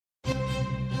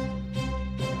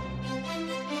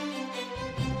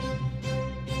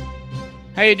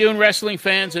How you doing, wrestling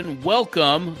fans? And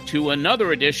welcome to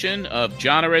another edition of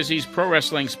John Arezzi's Pro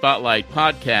Wrestling Spotlight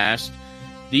Podcast,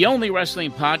 the only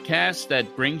wrestling podcast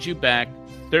that brings you back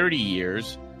 30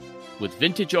 years with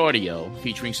vintage audio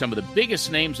featuring some of the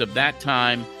biggest names of that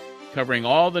time, covering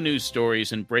all the news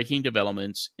stories and breaking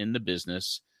developments in the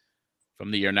business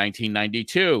from the year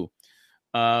 1992.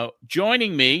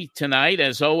 Joining me tonight,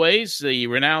 as always, the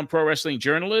renowned pro wrestling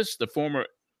journalist, the former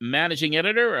managing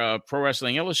editor of Pro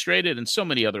Wrestling Illustrated and so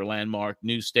many other landmark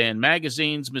newsstand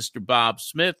magazines, Mr. Bob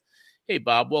Smith. Hey,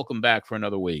 Bob, welcome back for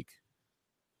another week.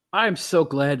 I'm so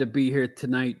glad to be here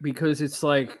tonight because it's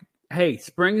like, hey,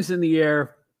 spring's in the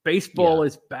air. Baseball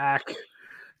is back.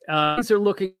 Things are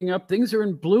looking up. Things are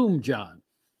in bloom, John.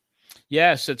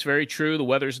 Yes, that's very true. The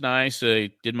weather's nice. I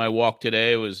did my walk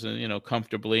today. It was,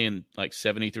 comfortably in like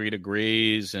 73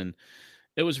 degrees, and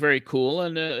it was very cool.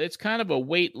 And it's kind of a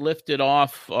weight lifted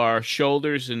off our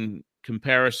shoulders in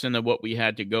comparison to what we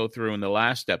had to go through in the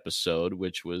last episode,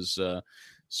 which was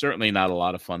certainly not a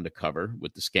lot of fun to cover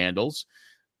with the scandals.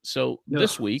 So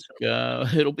this week,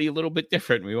 it'll be a little bit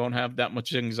different. We won't have that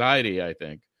much anxiety, I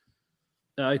think.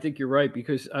 I think you're right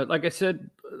because, like I said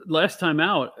last time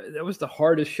out, that was the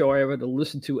hardest show I ever had to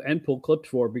listen to and pull clips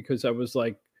for because I was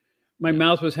like, my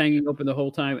mouth was hanging open the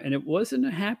whole time, and it wasn't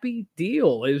a happy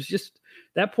deal. It was just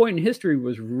that point in history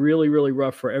was really, really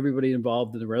rough for everybody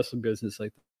involved in the wrestling business,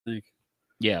 I think.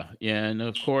 Yeah, and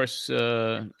of course,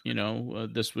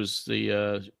 this was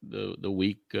the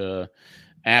week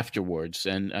afterwards,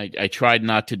 and I tried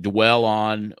not to dwell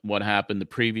on what happened the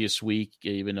previous week,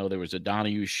 even though there was a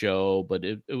Donahue show, but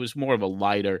it was more of a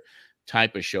lighter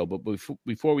type of show. But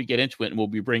before we get into it, and we'll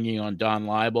be bringing on Don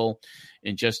Leibel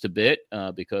in just a bit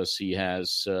because he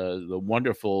has the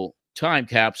wonderful time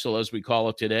capsule, as we call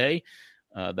it today,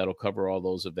 that'll cover all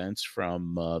those events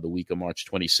from the week of March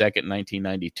 22nd,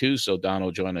 1992. So Don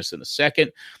will join us in a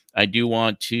second. I do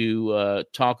want to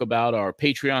talk about our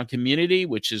Patreon community,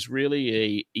 which is really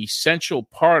a essential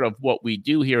part of what we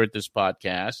do here at this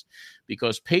podcast,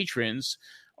 because patrons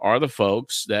are the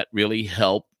folks that really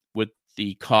help with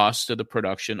the cost of the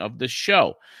production of the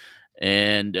show.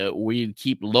 And we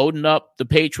keep loading up the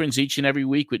patrons each and every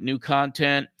week with new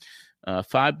content.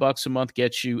 $5 a month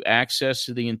gets you access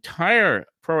to the entire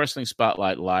Pro Wrestling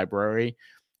Spotlight library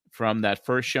from that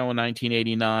first show in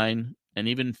 1989, and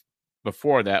even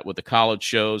before that with the college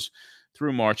shows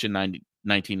through March in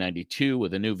 1992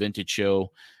 with a new vintage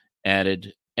show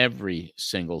added every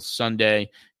single Sunday.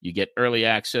 You get early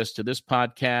access to this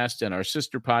podcast and our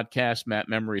sister podcast, Matt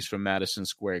Memories from Madison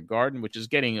Square Garden, which is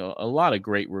getting a lot of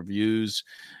great reviews,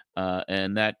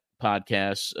 and that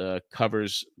podcast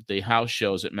covers the house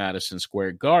shows at Madison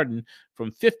Square Garden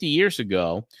from 50 years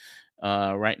ago.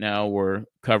 Right now, we're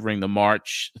covering the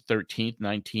March 13th,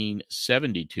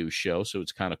 1972 show, so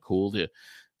it's kind of cool to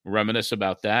reminisce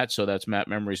about that. So that's Matt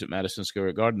Memories at Madison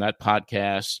Square Garden. That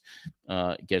podcast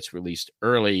gets released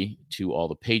early to all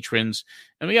the patrons.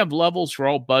 And we have levels for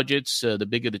all budgets. The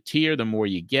bigger the tier, the more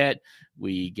you get.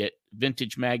 We get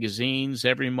vintage magazines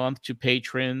every month to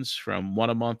patrons from 1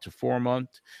 a month to 4 a month,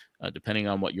 depending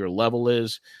on what your level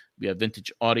is. We have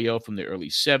vintage audio from the early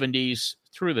 70s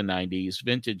through the 90s.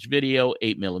 Vintage video,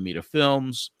 8mm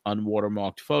films,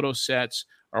 unwatermarked photo sets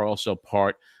are also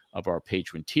part of our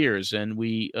patron tiers. And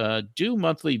we do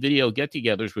monthly video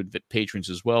get-togethers with patrons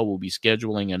as well. We'll be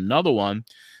scheduling another one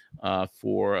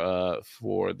for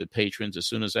the patrons as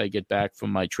soon as I get back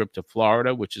from my trip to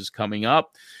Florida, which is coming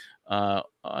up.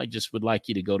 I just would like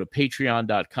you to go to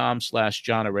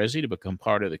patreon.com/John Arezzi to become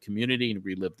part of the community and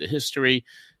relive the history.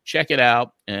 Check it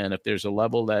out. And if there's a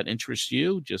level that interests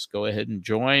you, just go ahead and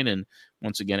join. And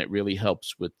once again, it really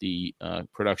helps with the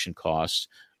production costs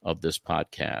of this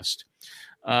podcast.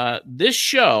 This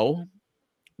show,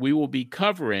 we will be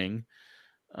covering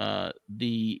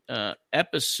the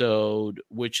episode,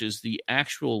 which is the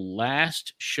actual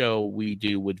last show we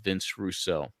do with Vince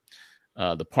Russo.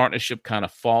 The partnership kind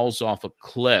of falls off a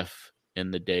cliff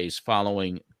in the days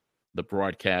following the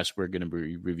broadcast we're going to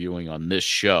be reviewing on this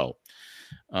show.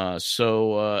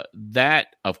 So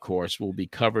that, of course, will be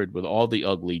covered with all the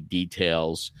ugly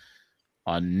details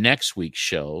on next week's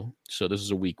show. So this is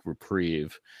a week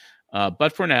reprieve.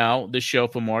 But for now, this show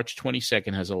for March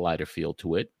 22nd has a lighter feel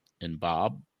to it. And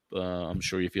Bob, I'm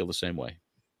sure you feel the same way.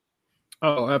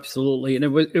 Oh, absolutely. And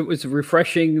it was a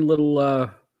refreshing little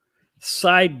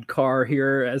sidecar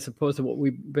here as opposed to what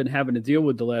we've been having to deal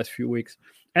with the last few weeks.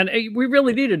 And we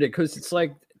really needed it because it's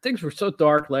like things were so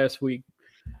dark last week.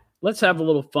 Let's have a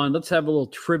little fun. Let's have a little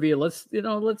trivia. Let's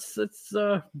loosen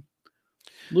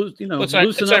up.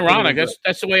 It's ironic.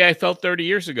 That's the way I felt 30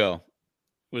 years ago.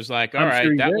 It was like, all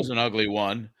right, that was an ugly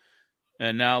one.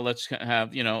 and now let's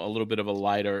have a little bit of a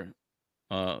lighter,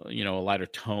 a lighter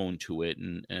tone to it,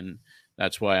 and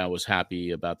that's why I was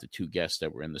happy about the two guests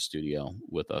that were in the studio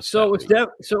with us. So it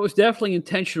was definitely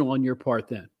intentional on your part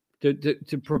then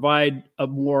to provide a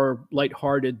more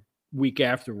lighthearted week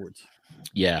afterwards.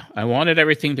 Yeah, I wanted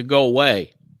everything to go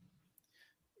away.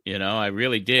 I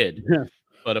really did. Yeah.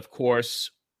 But of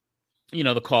course,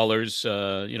 the callers,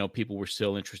 people were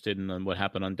still interested in what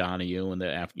happened on Donahue and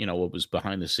what was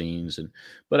behind the scenes.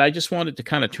 But I just wanted to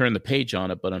kind of turn the page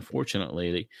on it. But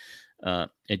unfortunately,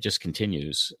 it just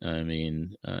continues. I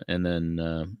mean, and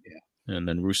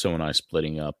then Russo and I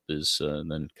splitting up is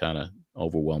then kind of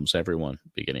overwhelms everyone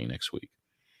beginning next week.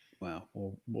 Wow.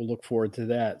 We'll look forward to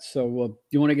that. So do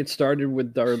you want to get started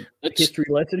with our history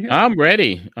lesson here? I'm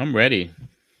ready.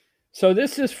 So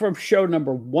this is from show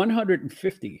number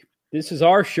 150. This is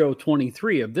our show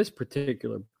 23 of this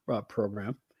particular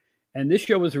program. And this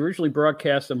show was originally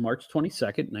broadcast on March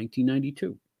 22nd,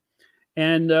 1992.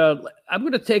 And I'm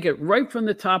going to take it right from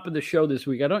the top of the show this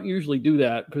week. I don't usually do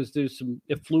that because there's some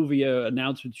effluvia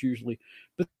announcements usually.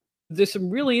 But there's some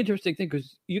really interesting things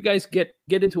because you guys get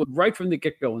into it right from the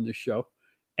get-go in this show.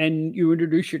 And you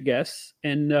introduce your guests.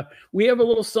 And we have a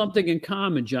little something in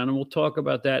common, John, and we'll talk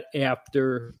about that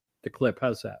after the clip.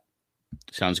 How's that?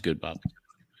 Sounds good, Bob.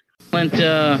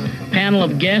 Panel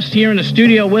of guests here in the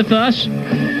studio with us.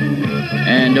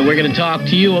 And we're going to talk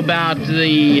to you about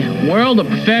the world of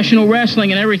professional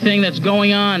wrestling and everything that's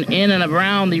going on in and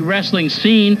around the wrestling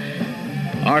scene.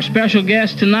 Our special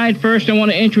guest tonight, first I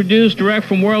want to introduce direct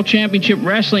from World Championship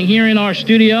Wrestling here in our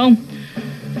studio.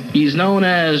 He's known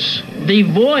as the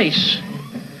voice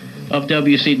of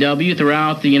WCW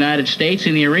throughout the United States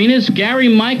in the arenas. Gary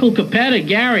Michael Capetta.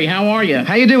 Gary, how are you?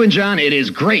 How you doing, John? It is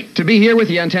great to be here with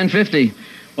you on 1050.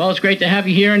 Well, it's great to have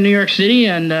you here in New York City,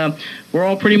 and we're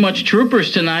all pretty much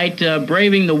troopers tonight,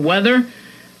 braving the weather.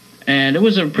 And it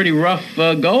was a pretty rough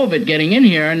go of it getting in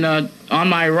here. And on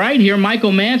my right here,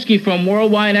 Michael Mansky from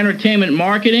Worldwide Entertainment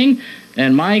Marketing.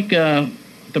 And Mike,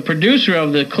 the producer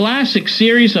of the classic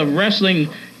series of wrestling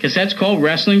cassettes called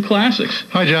Wrestling Classics.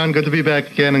 Hi, John. Good to be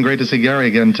back again, and great to see Gary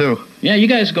again, too. Yeah, you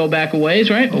guys go back a ways,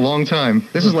 right? A long time.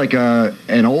 This is like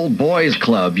an old boys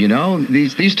club, you know?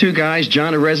 These two guys,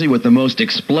 John Arezzi with the most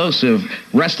explosive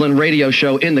wrestling radio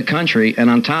show in the country,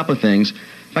 and on top of things,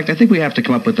 in fact, I think we have to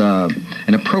come up with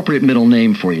an appropriate middle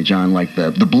name for you, John, like the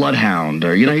Bloodhound,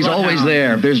 or, he's always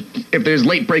there. If there's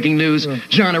late-breaking news,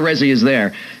 John Arezzi is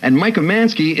there. And Mike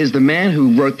Omansky is the man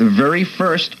who wrote the very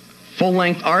first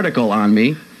full-length article on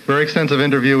me. Very extensive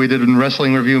interview we did in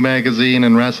Wrestling Review magazine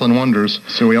and Wrestling Wonders.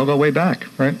 So we all go way back,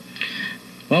 right?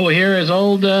 Well, we're here as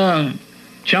old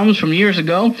chums from years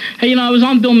ago. Hey, I was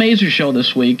on Bill Mazur's show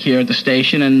this week here at the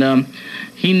station, and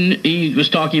he was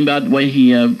talking about the way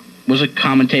he was a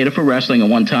commentator for wrestling at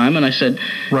one time, and I said,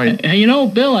 right. Hey,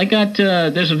 Bill, I got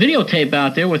there's a videotape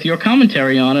out there with your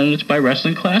commentary on it, and it's by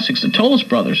Wrestling Classics, the Tolos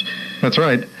Brothers. That's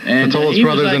right. And the Tolos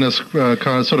Brothers in a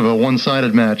kind of sort of a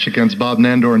one-sided match against Bob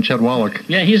Nandor and Chet Wallach.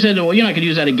 Yeah, he said, well, you're not going to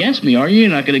use that against me, are you? You're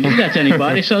not going to give that to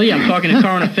anybody. So, yeah, I'm talking to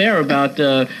Current Affair about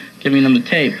giving them the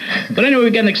tape. But anyway,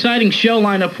 we've got an exciting show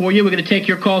lined up for you. We're going to take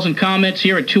your calls and comments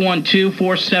here at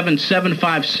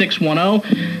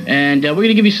 212-477-5610. And we're going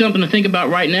to give you something to think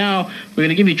about right now. We're going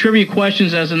to give you trivia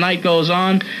questions as the night goes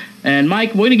on. And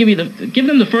Mike, we're going to give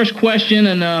them the first question.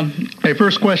 And hey,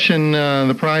 first question.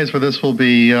 The prize for this will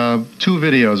be 2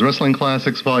 videos, Wrestling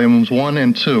Classics Volumes 1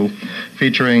 and 2,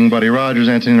 featuring Buddy Rogers,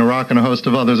 Anthony Narok, and a host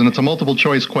of others. And it's a multiple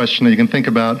choice question that you can think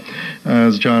about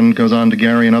as John goes on to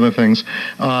Gary and other things.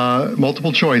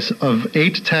 Multiple choice of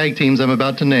 8 tag teams I'm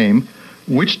about to name.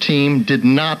 Which team did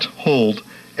not hold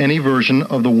any version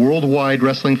of the Worldwide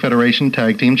Wrestling Federation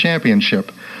Tag Team Championship?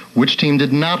 Which team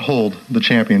did not hold the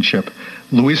championship?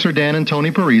 Luis Ordan and Tony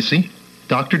Parisi,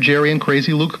 Dr. Jerry and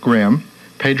Crazy Luke Graham,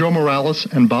 Pedro Morales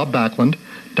and Bob Backlund,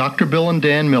 Dr. Bill and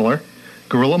Dan Miller,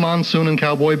 Gorilla Monsoon and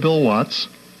Cowboy Bill Watts,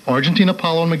 Argentine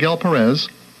Apollo and Miguel Perez,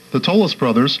 the Tolos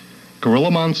Brothers,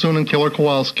 Gorilla Monsoon and Killer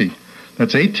Kowalski.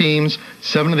 That's 8 teams.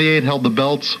 7 of the 8 held the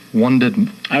belts. 1 didn't.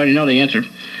 I already know the answer,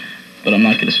 but I'm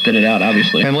not going to spit it out,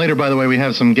 obviously. And later, by the way, we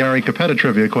have some Gary Capetta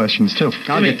trivia questions, too.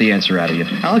 I'll get the answer out of you.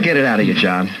 I'll get it out of you,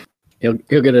 John. He'll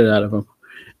get it out of him.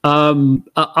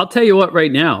 I'll tell you what.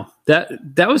 Right now, that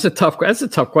was that's a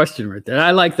tough question right there.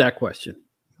 I like that question.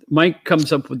 Mike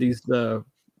comes up with these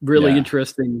really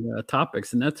interesting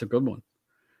topics, and that's a good one.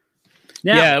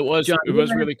 Now, yeah, it was. John, it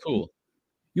was really cool.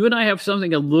 You and I have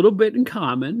something a little bit in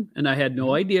common, and I had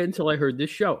no idea until I heard this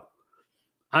show.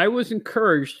 I was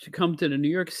encouraged to come to the New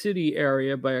York City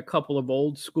area by a couple of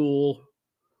old school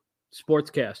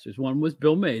sportscasters. One was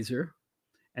Bill Mazur,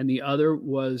 and the other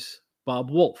was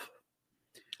Bob Wolf.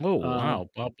 Oh, wow.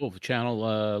 Bob Wolf, Channel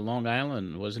Long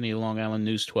Island. Wasn't he a Long Island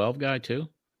News 12 guy, too?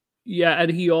 Yeah, and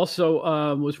he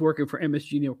also was working for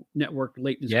MSG Network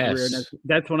late in his career. And Yes.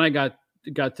 that's when I got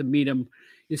to meet him.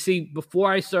 You see,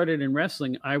 before I started in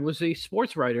wrestling, I was a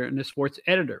sports writer and a sports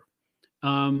editor.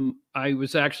 I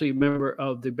was actually a member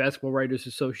of the Basketball Writers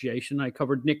Association. I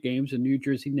covered Knicks games and New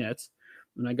Jersey Nets,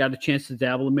 and I got a chance to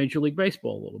dabble in Major League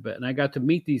Baseball a little bit. And I got to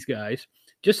meet these guys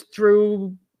just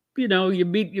through, you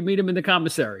meet them in the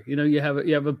commissary. You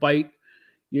have a bite,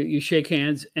 you shake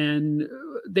hands, and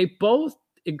they both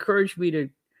encouraged me to.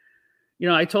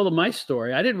 I told them my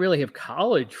story. I didn't really have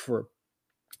college for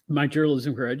my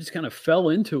journalism career. I just kind of fell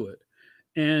into it.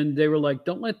 And they were like,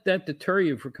 don't let that deter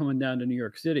you from coming down to New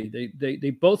York City. They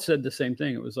both said the same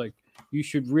thing. It was like, you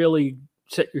should really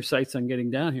set your sights on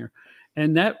getting down here.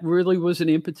 And that really was an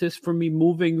impetus for me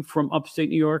moving from upstate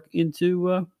New York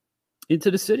into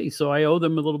the city. So I owe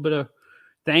them a little bit of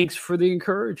thanks for the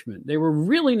encouragement. They were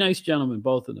really nice gentlemen,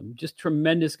 both of them, just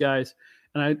tremendous guys.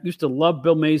 And I used to love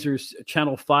Bill Mazur's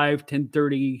Channel 5,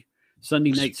 10:30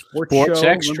 Sunday night sports show.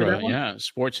 Extra, yeah.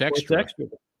 Sports Extra.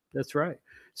 That's right.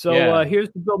 So here's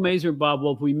the Bill Mazur and Bob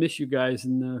Wolf. We miss you guys,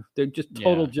 and they're just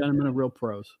total gentlemen and real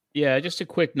pros. Yeah, just a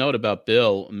quick note about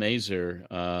Bill Mazur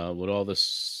with all the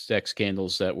sex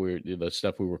scandals the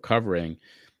stuff we were covering.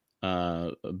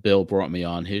 Bill brought me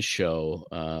on his show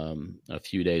a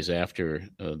few days after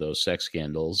those sex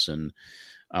scandals, and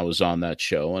I was on that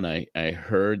show, and I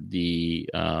heard the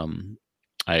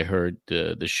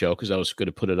show because I was going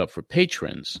to put it up for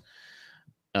patrons,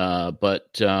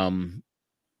 but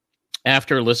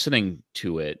after listening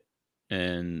to it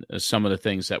and some of the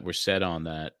things that were said on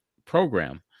that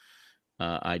program,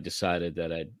 I decided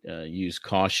that I'd use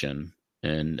caution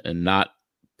and not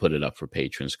put it up for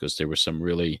patrons because there were some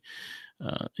really,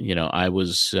 I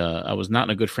was not in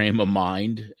a good frame of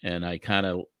mind, and I kind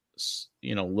of,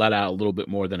 let out a little bit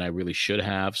more than I really should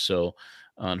have. So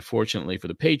unfortunately for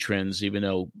the patrons, even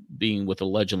though being with a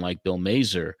legend like Bill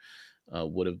Mazur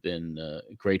would have been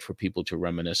great for people to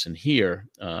reminisce and hear,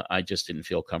 I just didn't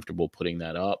feel comfortable putting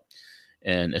that up.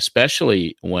 And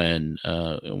especially when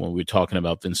we were talking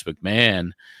about Vince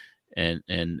McMahon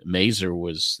and Mazur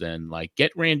was then like,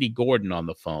 get Randy Gordon on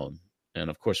the phone.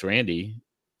 And of course, Randy,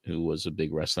 who was a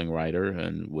big wrestling writer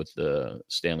and with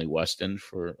Stanley Weston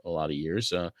for a lot of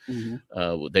years,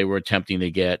 they were attempting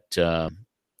to get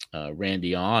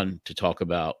Randy on to talk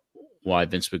about why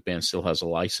Vince McMahon still has a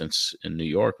license in New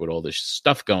York with all this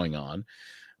stuff going on.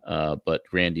 But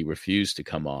Randy refused to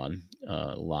come on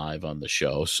live on the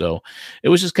show. So it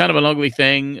was just kind of an ugly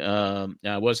thing.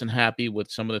 I wasn't happy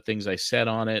with some of the things I said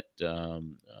on it.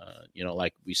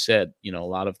 Like we said, a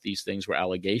lot of these things were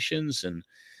allegations, and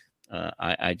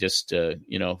I just,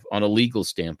 on a legal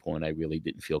standpoint, I really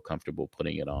didn't feel comfortable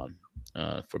putting it on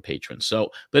for patrons.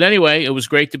 So, but anyway, it was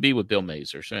great to be with Bill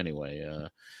Mazur. So anyway,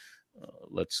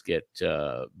 let's get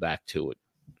back to it.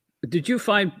 Did you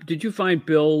find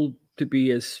Bill to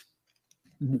be as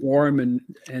warm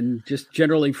and just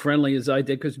generally friendly as I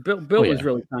did? Because Bill was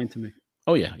really kind to me.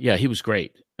 Oh yeah, he was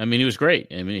great. I mean, he was great.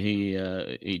 I mean,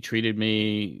 he treated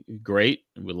me great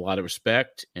with a lot of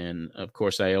respect, and of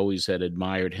course, I always had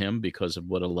admired him because of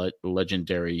what a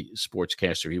legendary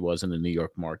sportscaster he was in the New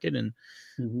York market, and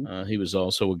he was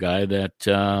also a guy that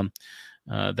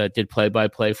that did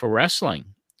play-by-play for wrestling.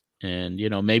 And,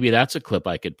 maybe that's a clip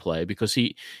I could play because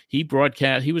he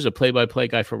broadcast. He was a play-by-play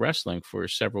guy for wrestling for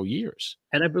several years.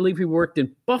 And I believe he worked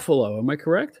in Buffalo. Am I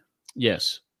correct?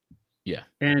 Yes. Yeah.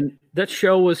 And that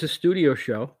show was a studio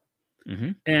show.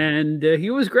 And he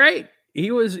was great.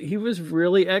 He was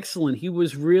really excellent. He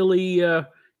was really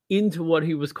into what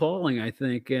he was calling, I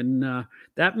think. And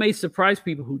that may surprise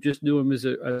people who just knew him as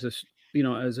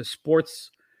a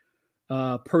sports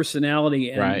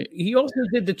personality. And right. He also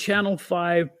did the Channel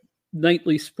 5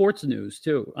 nightly sports news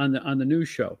too on the news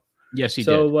show. Yes, he did.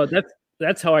 So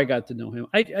that's how I got to know him.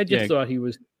 I just thought he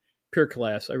was pure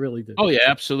class. I really did. Oh yeah,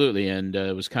 absolutely. And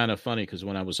it was kind of funny because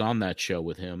when I was on that show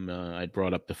with him, I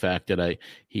brought up the fact that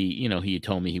he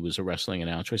told me he was a wrestling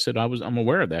announcer. I said I'm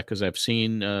aware of that because I've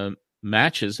seen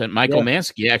matches that Michael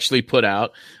Mansky actually put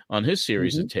out on his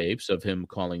series of tapes of him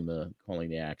calling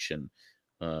the action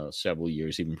several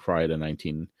years, even prior to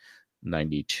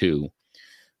 1992.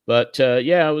 But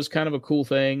it was kind of a cool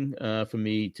thing for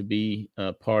me to be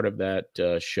part of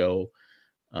that show.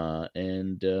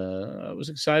 And I was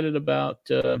excited about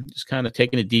just kind of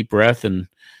taking a deep breath and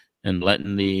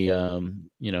letting the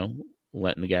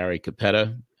Gary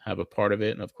Capetta have a part of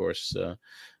it. And of course,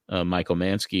 Michael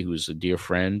Mansky, who's a dear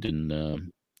friend,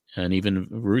 and even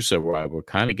Russo were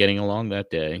kind of getting along that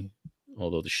day,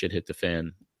 although the shit hit the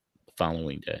fan the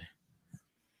following day.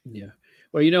 Yeah.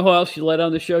 Well, you know who else you let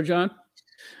on the show, John?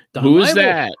 Don Who is Leibel.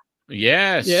 that?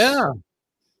 Yes. Yeah.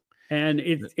 And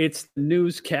it's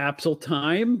news capsule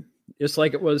time, just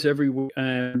like it was every week.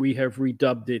 And we have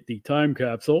redubbed it the time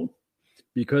capsule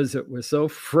because it was so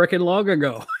freaking long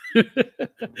ago. It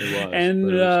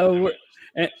was.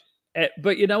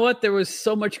 But you know what? There was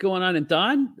so much going on. And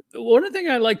Don, one of the things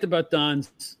I liked about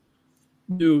Don's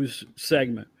news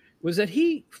segment was that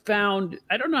he found,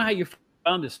 I don't know how you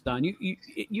found this, Don.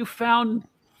 You found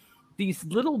these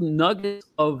little nuggets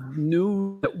of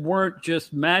news that weren't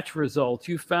just match results.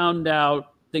 You found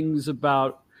out things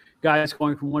about guys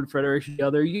going from one federation to the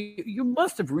other. You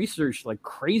must have researched like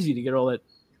crazy to get all that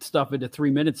stuff into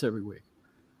 3 minutes every week.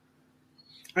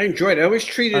 I enjoyed it. I always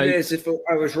treated it as if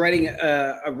I was writing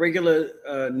a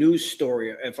regular news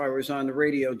story, if I was on the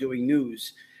radio doing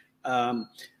news.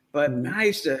 But I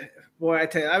used to, boy, I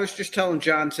tell you, I was just telling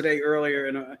John today earlier,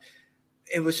 and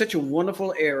it was such a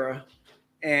wonderful era.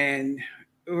 And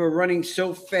we were running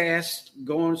so fast,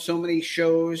 going so many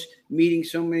shows, meeting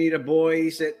so many of the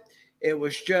boys that it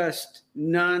was just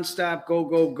nonstop, go,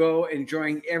 go, go,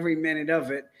 enjoying every minute of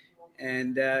it.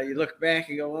 And you look back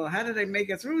and go, well, how did I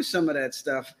make it through some of that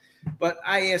stuff? But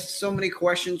I asked so many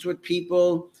questions with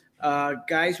people.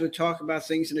 Guys would talk about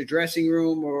things in the dressing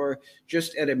room or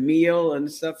just at a meal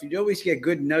and stuff. You'd always get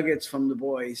good nuggets from the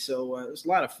boys. So it was a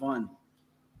lot of fun.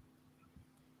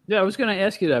 Yeah, I was going to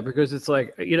ask you that because it's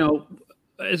like, you know,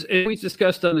 as we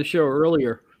discussed on the show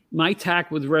earlier, my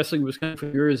tack with wrestling was kind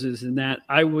of yours is in that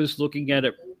I was looking at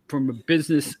it from a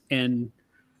business and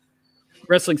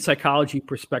wrestling psychology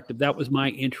perspective. That was my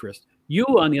interest. You,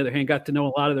 on the other hand, got to know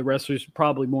a lot of the wrestlers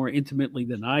probably more intimately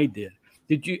than I did.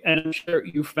 Did you? And I'm sure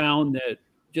you found that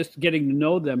just getting to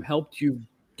know them helped you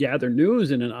gather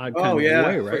news in an odd kind of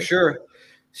way, right? For sure.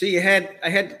 See, I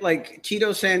had like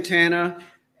Tito Santana,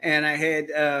 and I had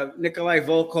Nikolai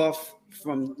Volkov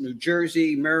from New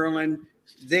Jersey, Maryland.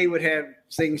 They would have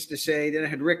things to say. Then I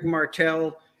had Rick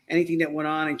Martel. Anything that went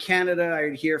on in Canada,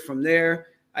 I'd hear from there.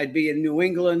 I'd be in New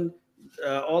England.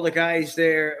 All the guys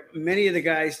there, many of the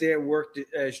guys there worked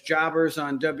as jobbers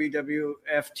on WWF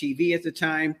TV at the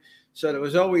time. So there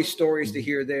was always stories to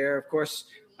hear there. Of course,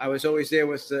 I was always there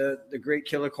with the great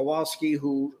Killer Kowalski,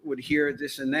 who would hear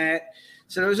this and that.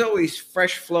 So there was always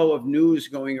fresh flow of news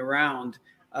going around.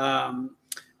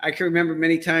 I can remember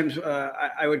many times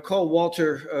I would call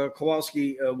Walter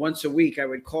Kowalski once a week. I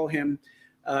would call him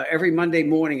every Monday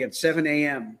morning at 7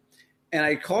 a.m. And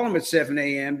I'd call him at 7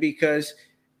 a.m. because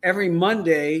every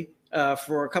Monday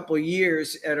for a couple of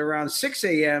years at around 6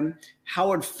 a.m.,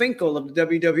 Howard Finkel of the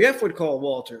WWF would call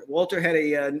Walter. Walter had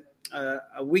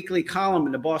a weekly column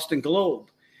in the Boston Globe.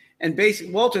 And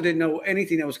basically, Walter didn't know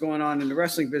anything that was going on in the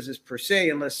wrestling business per se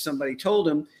unless somebody told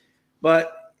him.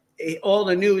 But all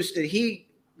the news that he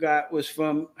got was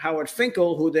from Howard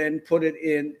Finkel, who then put it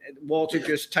in. Walter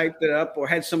just typed it up or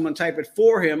had someone type it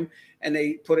for him, and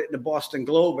they put it in the Boston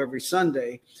Globe every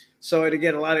Sunday. So to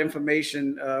get a lot of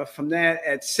information from that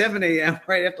at 7 a.m.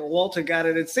 right after Walter got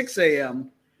it at 6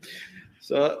 a.m.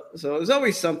 So it was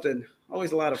always something,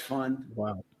 always a lot of fun.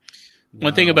 Wow.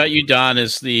 One thing about you, Don,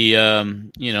 is the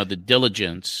the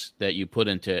diligence that you put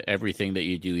into everything that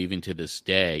you do, even to this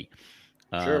day.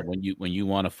 Sure. When you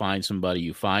want to find somebody,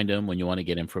 you find them. When you want to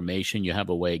get information, you have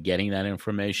a way of getting that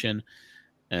information.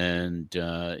 And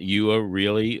you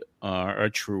are a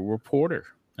true reporter.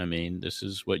 I mean, this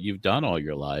is what you've done all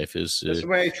your life. That's the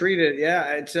way I treat it. Yeah,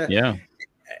 it's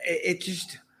It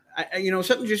just,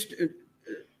 something just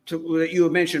that you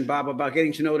had mentioned, Bob, about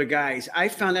getting to know the guys. I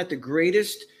found that the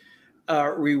greatest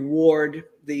reward,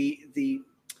 the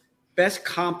best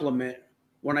compliment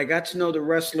when I got to know the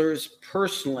wrestlers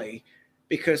personally,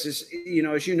 because as you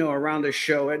know, around the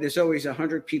show, there's always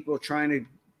 100 people trying to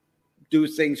do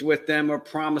things with them or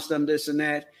promise them this and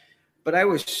that. But I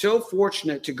was so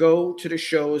fortunate to go to the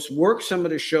shows, work some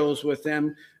of the shows with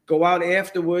them, go out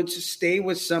afterwards, stay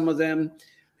with some of them.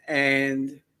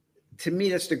 And to me,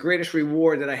 that's the greatest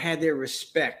reward, that I had their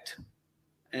respect.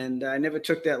 And I never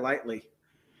took that lightly.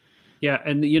 Yeah.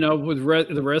 And, with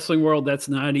the wrestling world, that's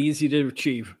not easy to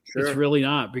achieve. Sure. It's really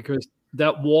not, because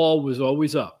that wall was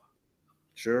always up.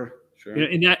 Sure.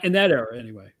 In that era,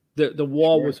 anyway, the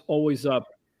wall was always up.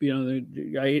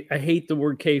 I hate the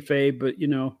word kayfabe, but,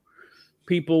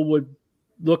 people would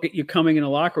look at you coming in a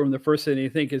locker room. The first thing they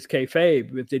think is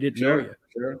kayfabe if they didn't know you.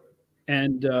 Sure.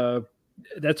 And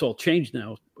that's all changed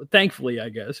now, thankfully, I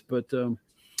guess. But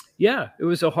it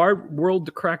was a hard world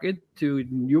to crack into.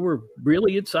 And you were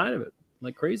really inside of it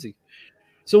like crazy.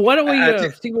 So why don't we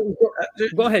see what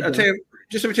go ahead. Let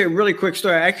me tell you a really quick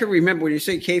story. I can remember when you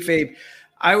say kayfabe,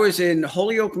 I was in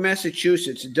Holyoke,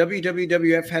 Massachusetts.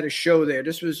 WWF had a show there.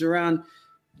 This was around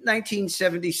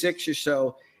 1976 or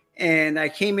so. And I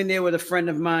came in there with a friend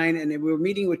of mine, and we were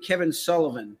meeting with Kevin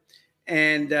Sullivan.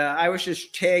 And I was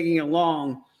just tagging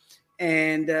along.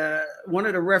 And one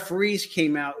of the referees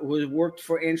came out who worked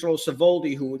for Angelo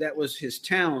Savoldi, that was his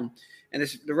town. And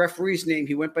the referee's name,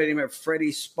 he went by the name of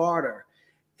Freddie Sparta.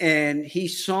 And he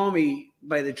saw me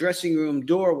by the dressing room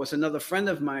door with another friend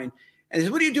of mine. And he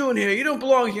said, "What are you doing here? You don't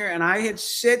belong here." And I had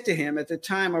said to him at the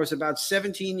time, I was about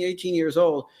 17, 18 years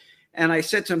old. And I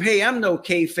said to him, "Hey, I'm no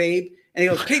kayfabe." And he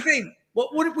goes, "Kayfabe?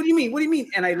 What do you mean? What do you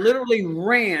mean?" And I literally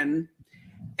ran.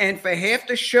 And for half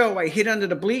the show, I hid under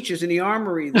the bleachers in the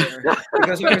armory there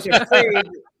because I was afraid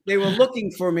they were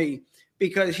looking for me,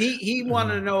 because he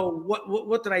wanted to know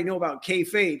what did I know about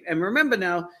kayfabe. And remember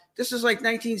now, this is like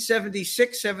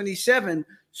 1976, 77.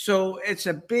 So it's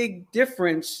a big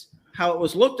difference how it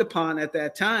was looked upon at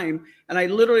that time. And I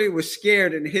literally was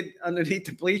scared and hid underneath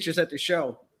the bleachers at the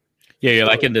show. Yeah, you're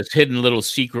like in this hidden little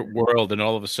secret world, and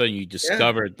all of a sudden you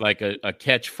discovered like a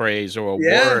catchphrase or a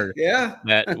word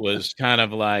that was kind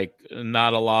of like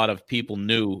not a lot of people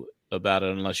knew about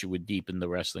it unless you were deep in the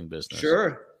wrestling business.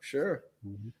 Sure.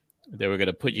 Mm-hmm. They were going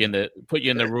to put you in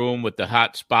the room with the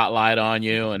hot spotlight on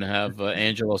you and have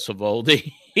Angelo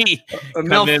Savoldi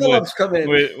Mel Phillips come in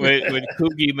with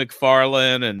Coogie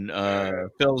McFarlane and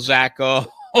Phil Zacco.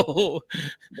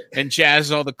 And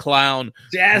Jazzo the clown.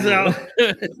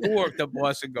 Who worked at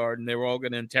Boston Garden. They were all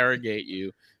going to interrogate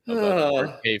you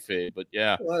about kayfabe. But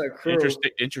yeah,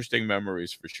 interesting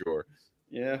memories for sure.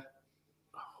 Yeah.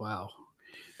 Wow.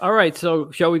 All right,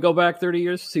 so shall we go back 30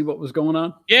 years to see what was going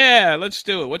on? Yeah, let's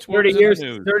do it. What's 30 years?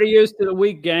 30 years to the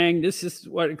week, gang. This is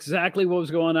exactly what was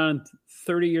going on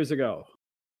 30 years ago.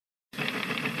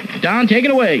 Don, take it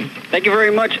away. Thank you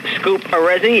very much, Scoop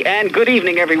Arezzi, and good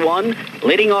evening, everyone.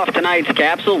 Leading off tonight's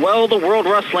capsule, well, the World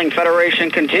Wrestling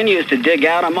Federation continues to dig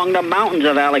out among the mountains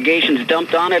of allegations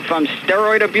dumped on it, from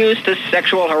steroid abuse to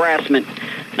sexual harassment.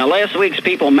 Now, last week's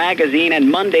People magazine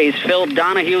and Monday's Phil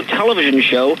Donahue television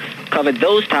show covered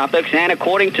those topics, and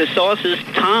according to sources,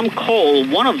 Tom Cole,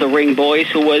 one of the ring boys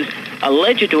who was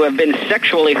alleged to have been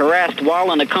sexually harassed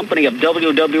while in the company of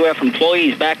WWF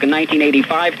employees back in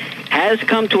 1985, has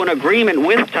come to an agreement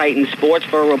with Titan Sports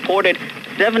for a reported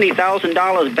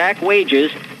 $70,000 back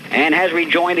wages and has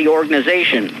rejoined the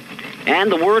organization.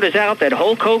 And the word is out that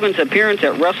Hulk Hogan's appearance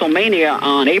at WrestleMania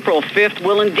on April 5th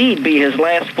will indeed be his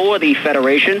last for the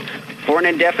Federation for an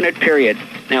indefinite period.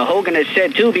 Now, Hogan is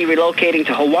said to be relocating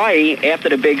to Hawaii after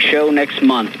the big show next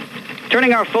month.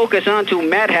 Turning our focus on to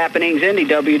mad happenings in the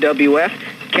WWF,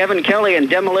 Kevin Kelly and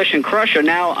Demolition Crush are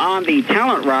now on the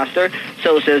talent roster,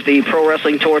 so says the Pro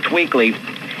Wrestling Torch Weekly.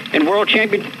 In World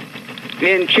Championship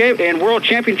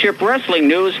Wrestling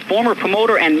news, former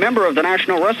promoter and member of the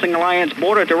National Wrestling Alliance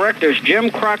Board of Directors, Jim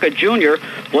Crockett Jr.,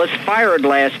 was fired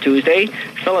last Tuesday.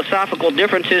 Philosophical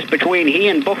differences between he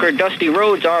and Booker Dusty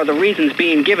Rhodes are the reasons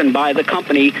being given by the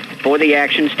company for the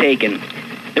actions taken.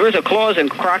 There is a clause in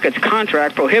Crockett's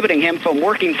contract prohibiting him from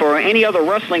working for any other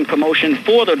wrestling promotion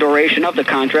for the duration of the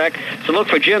contract, so look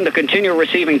for Jim to continue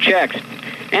receiving checks.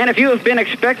 And if you have been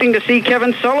expecting to see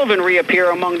Kevin Sullivan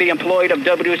reappear among the employed of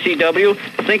WCW,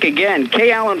 think again.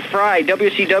 K. Allen Fry,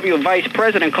 WCW Vice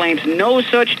President, claims no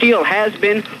such deal has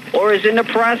been or is in the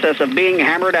process of being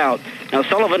hammered out. Now,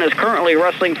 Sullivan is currently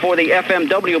wrestling for the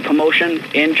FMW promotion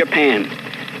in Japan.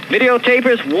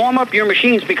 Videotapers, warm up your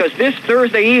machines, because this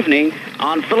Thursday evening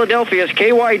on Philadelphia's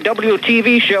KYW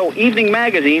TV show Evening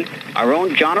Magazine, our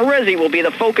own John Arezzi will be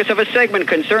the focus of a segment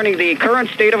concerning the current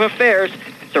state of affairs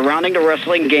surrounding the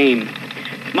wrestling game.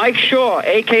 Mike Shaw,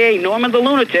 a.k.a. Norman the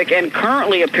Lunatic, and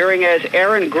currently appearing as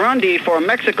Aaron Grundy for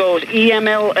Mexico's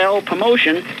EMLL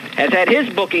promotion, has had his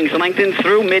bookings lengthened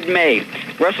through mid-May.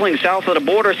 Wrestling south of the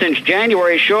border since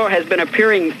January, Shaw has been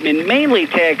appearing in mainly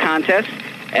tag contests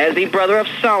as the brother of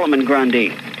Solomon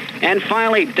Grundy. And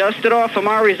finally, dusted off from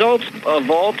our results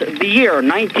vault, the year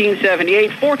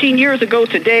 1978, 14 years ago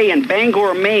today in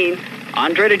Bangor, Maine,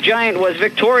 Andre the Giant was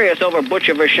victorious over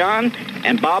Butcher Vachon,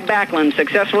 and Bob Backlund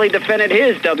successfully defended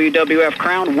his WWF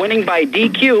crown, winning by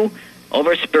DQ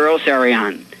over Spiro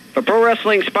Sarian. For Pro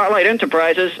Wrestling Spotlight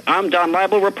Enterprises, I'm Don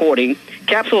Leibel reporting.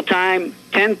 Capsule time,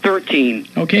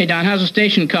 10:13. Okay, Don, how's the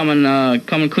station coming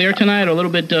clear tonight, or a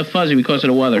little bit fuzzy because of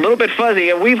the weather? A little bit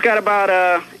fuzzy. We've got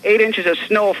about 8 inches of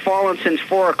snow fallen since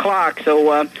 4 o'clock,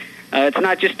 so it's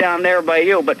not just down there by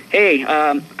you. But, hey,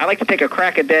 I'd like to take a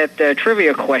crack at that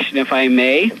trivia question, if I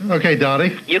may. Okay,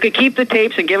 Dottie. You could keep the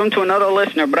tapes and give them to another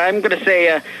listener, but I'm going to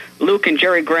say Luke and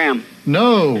Jerry Graham.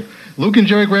 No. Luke and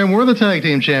Jerry Graham were the tag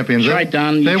team champions. That's right,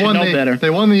 Don. You should know better. They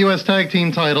won the U.S. tag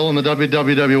team title in the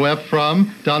WWF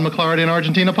from Don McClarty and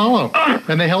Argentine Apollo.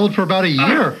 And they held it for about a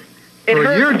year. It For hurts.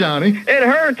 a year, Donnie. It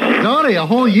hurts. Donnie, a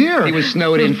whole year. He was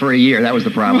snowed in for a year. That was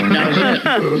the problem.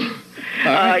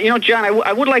 John,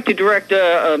 I would like to direct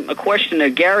a question to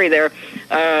Gary there,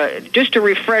 just to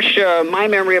refresh my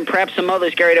memory and perhaps some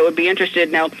others, Gary, that would be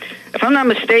interested. Now, if I'm not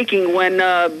mistaken, when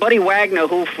Buddy Wagner,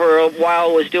 who for a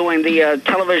while was doing the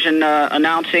television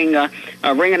announcing,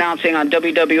 ring announcing on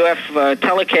WWF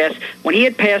telecast, when he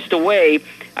had passed away,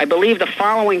 I believe the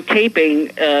following taping,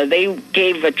 they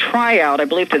gave a tryout, I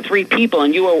believe, to 3 people,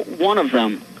 and you were one of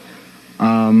them.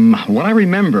 What I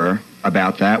remember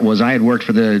about that was I had worked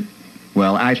for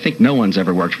I think no one's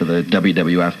ever worked for the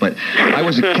WWF, but I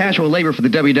was a casual labor for the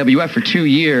WWF for 2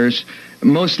 years,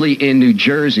 mostly in New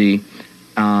Jersey,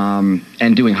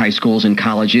 and doing high schools and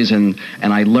colleges, and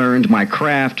I learned my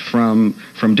craft from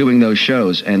doing those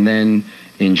shows. And then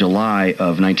in July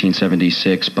of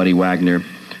 1976, Buddy Wagner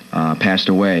passed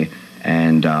away,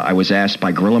 and I was asked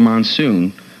by Gorilla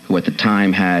Monsoon, who at the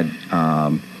time had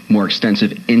more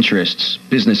extensive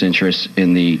business interests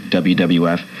in the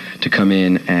WWF, to come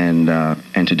in and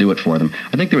to do it for them.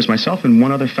 I think there was myself and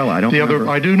one other fella. I don't remember.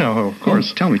 I do know who, of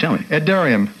course. Oh, tell me. Ed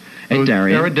Darien. Ed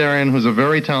Darien, who's a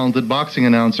very talented boxing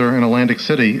announcer in Atlantic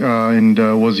City, and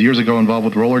was years ago involved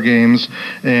with roller games,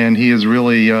 and he is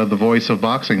really the voice of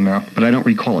boxing now. But I don't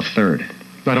recall a third.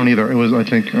 I don't either.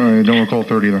 I don't recall a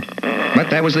third either. But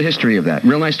that was the history of that.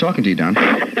 Real nice talking to you, Don.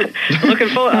 Looking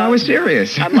forward. I was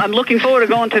serious. I'm looking forward to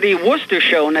going to the Worcester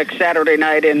show next Saturday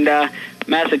night in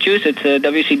Massachusetts.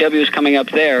 WCW is coming up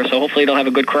there, so hopefully it'll have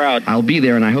a good crowd. I'll be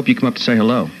there, and I hope you come up to say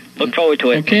hello. Look forward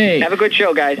to it. Okay. Have a good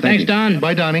show, guys. Thanks, Don.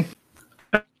 Bye, Donnie.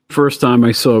 First time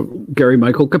I saw Gary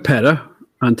Michael Capetta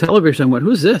on television, I went,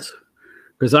 "Who's this?"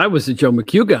 Because I was the Joe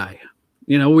McHugh guy.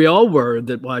 We all were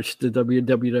that watched the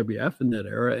WWF in that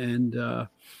era, and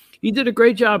he did a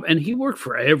great job, and he worked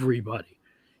for everybody.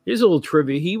 Here's a little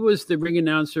trivia. He was the ring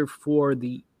announcer for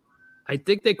I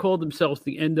think they called themselves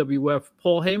the NWF,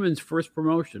 Paul Heyman's first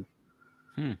promotion.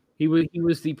 He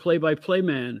was the play-by-play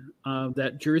man of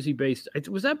that Jersey-based.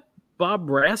 Was that Bob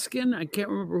Raskin? I can't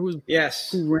remember who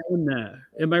ran that.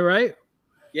 Am I right?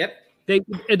 Yep.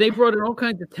 They brought in all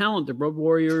kinds of talent, the Road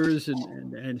Warriors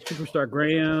and Superstar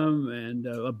Graham and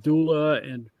Abdullah,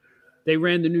 and they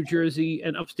ran the New Jersey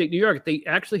and upstate New York. They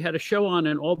actually had a show on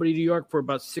in Albany, New York for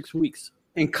about 6 weeks.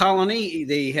 In Colony,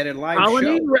 they had a live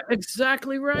Colony, show.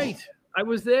 Exactly right. I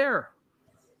was there.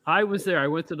 I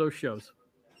went to those shows.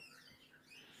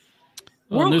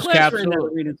 World Class ran that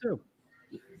arena too.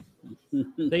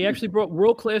 They actually brought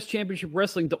World Class Championship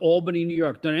Wrestling to Albany, New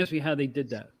York. Don't ask me how they did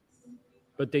that,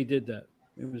 but they did that.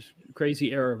 It was a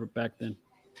crazy era back then.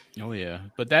 Oh yeah,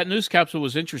 but that news capsule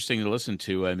was interesting to listen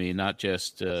to. I mean, not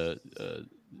just the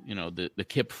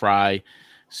Kip Fry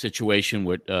situation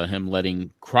with him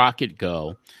letting Crockett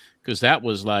go, because that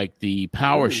was like the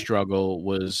power struggle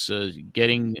was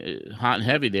getting hot and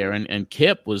heavy there, and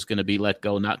Kip was going to be let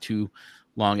go not too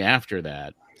long after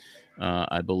that.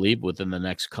 I believe within the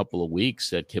next couple of weeks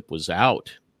that Kip was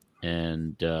out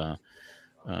and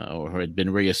or had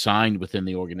been reassigned within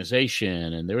the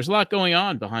organization. And there was a lot going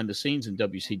on behind the scenes in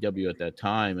WCW at that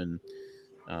time. And,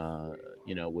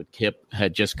 with Kip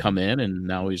had just come in and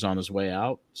now he's on his way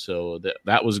out. So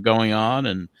that was going on.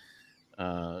 And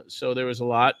so there was a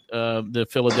lot. The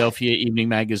Philadelphia Evening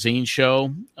Magazine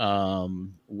show,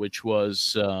 which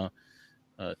was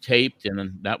taped,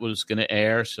 and that was going to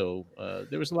air. So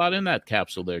there was a lot in that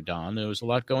capsule there, Don. There was a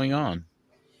lot going on.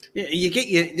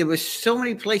 There was so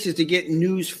many places to get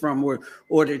news from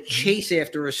or to chase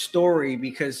after a story,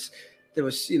 because there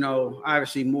was,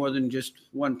 obviously more than just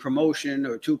one promotion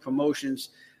or two promotions.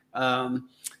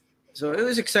 So it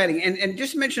was exciting. And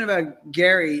just mention about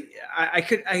Gary,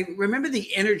 I remember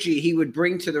the energy he would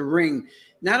bring to the ring,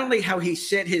 not only how he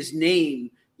said his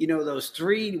name, those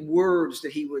 3 words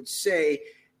that he would say,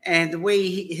 and the way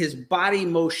his body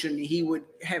motion, he would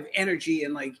have energy,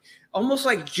 and almost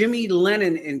like Jimmy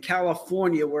Lennon in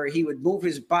California, where he would move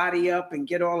his body up and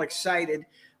get all excited.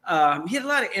 He had a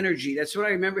lot of energy. That's what I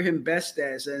remember him best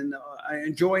as. And I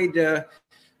enjoyed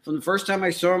from the first time I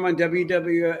saw him on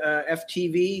WWF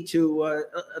TV to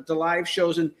the live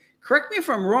shows. And correct me if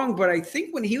I'm wrong, but I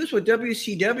think when he was with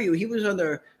WCW, he was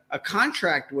under a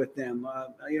contract with them,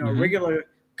 a regular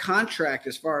contract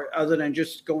other than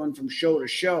just going from show to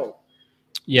show.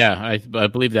 Yeah, I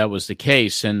believe that was the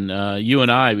case. And you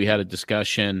and we had a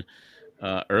discussion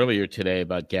earlier today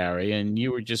about Gary, and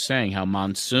you were just saying how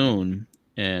Monsoon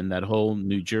and that whole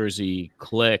New Jersey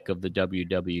clique of the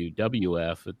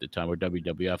WWF at the time, or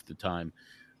WWF at the time,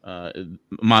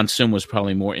 Monsoon was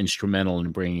probably more instrumental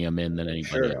in bringing him in than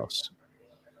anybody else.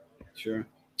 Sure.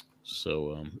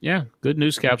 So, yeah, good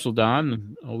news capsule,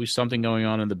 Don. Always something going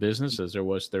on in the business, as there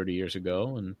was 30 years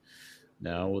ago. And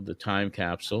now the time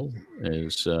capsule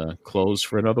is closed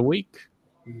for another week.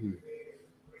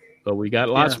 But we got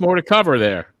lots more to cover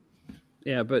there.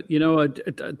 Yeah, but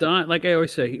Don, like I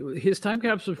always say, his time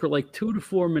capsules were like 2 to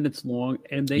 4 minutes long,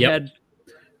 and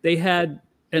they had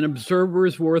an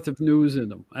observer's worth of news in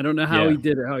them. I don't know how he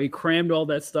did it, how he crammed all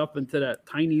that stuff into that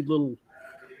tiny little.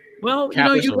 Well,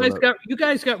 you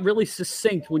guys got really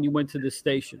succinct when you went to the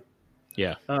station.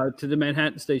 Yeah. To the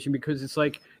Manhattan station, because it's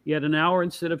like you had an hour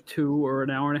instead of 2 or an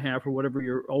hour and a half or whatever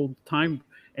your old time,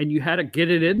 and you had to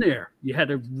get it in there. You had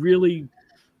to really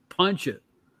punch it.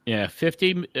 Yeah,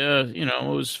 50, it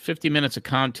was 50 minutes of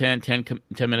content, 10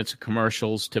 minutes of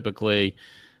commercials typically,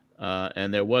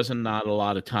 and there wasn't not a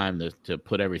lot of time to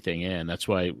put everything in. That's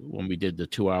why when we did the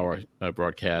 2-hour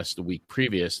broadcast the week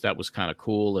previous, that was kind of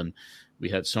cool, and we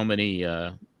had so many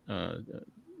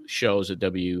shows at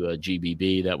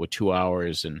WGBB that were 2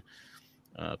 hours, and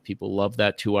people loved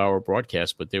that 2-hour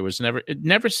broadcast, but we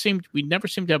never seemed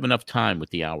to have enough time with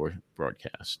the hour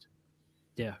broadcast.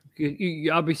 Yeah, you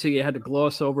obviously you had to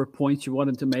gloss over points you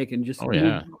wanted to make and just.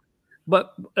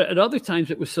 But at other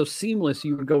times it was so seamless.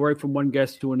 You would go right from one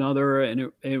guest to another, and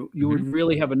you would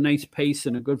really have a nice pace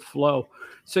and a good flow.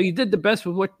 So you did the best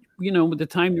with what with the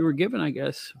time you were given, I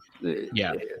guess.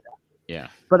 Yeah.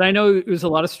 But I know it was a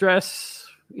lot of stress.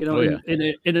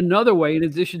 In another way, in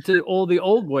addition to all the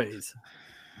old ways.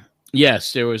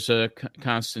 Yes, there was a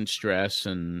constant stress,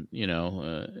 and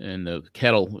and the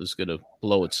kettle is going to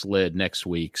blow its lid next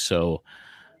week. So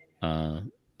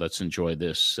let's enjoy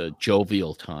this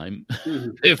jovial time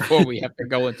before we have to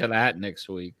go into that next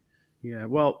week. Yeah,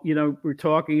 well, we're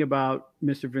talking about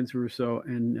Mr. Vince Russo,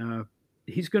 and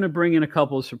he's going to bring in a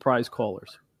couple of surprise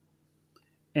callers.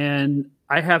 And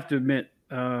I have to admit,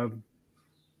 one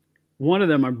of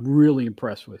them I'm really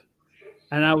impressed with.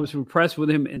 And I was impressed with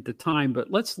him at the time,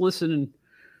 but let's listen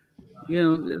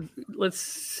and,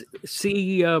 let's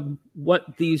see what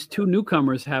these two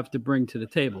newcomers have to bring to the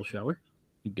table, shall we?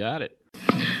 You got it.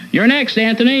 You're next,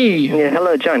 Anthony. Yeah,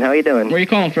 hello, John. How are you doing? Where are you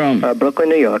calling from? Brooklyn,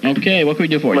 New York. Okay, what can we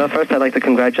do for you? Well, first, I'd like to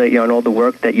congratulate you on all the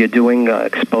work that you're doing,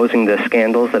 exposing the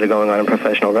scandals that are going on in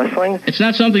professional wrestling. It's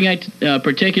not something I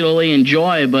particularly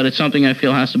enjoy, but it's something I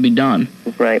feel has to be done.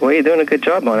 Right. Well, you're doing a good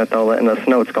job on it, though, letting us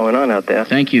know what's going on out there.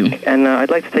 Thank you. And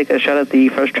I'd like to take a shot at the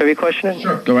first trivia question.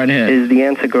 Sure. Go right ahead. Is the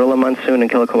answer Gorilla Monsoon and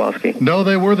Killer Kowalski? No,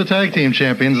 they were the tag team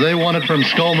champions. They won it from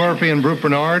Skull Murphy and Brute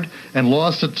Bernard and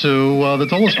lost it to the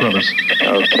Tolos brothers.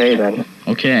 Okay, then.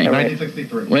 Okay.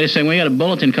 1963. Wait a second. We got a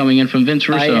bulletin coming in from Vince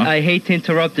Russo. I hate to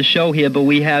interrupt the show here, but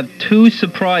we have two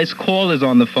surprise callers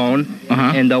on the phone.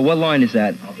 And what line is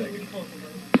that? I'll take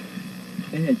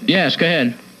it. Yes, go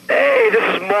ahead. Hey,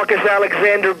 this is Marcus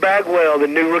Alexander Bagwell, the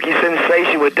new rookie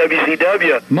sensation with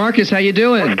WCW. Marcus, how you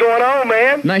doing? What's going on,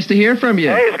 man? Nice to hear from you.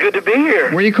 Hey, it's good to be here.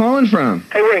 Where are you calling from?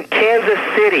 Hey, we're in Kansas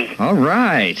City. All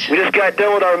right. We just got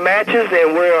done with our matches,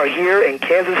 and we are here in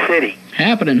Kansas City.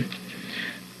 Happening.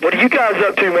 What are you guys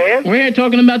up to, man? We're here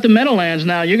talking about the Meadowlands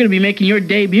now. You're going to be making your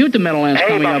debut at the Meadowlands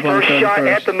coming up on the 31st. Hey, my first shot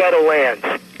at the Meadowlands.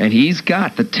 And he's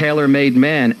got the tailor-made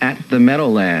man at the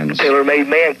Meadowlands. Tailor-made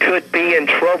man could be in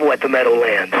trouble at the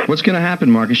Meadowlands. What's going to happen,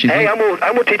 Marcus? Hey, I'm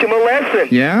gonna teach him a lesson.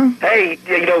 Yeah? Hey,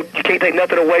 you can't take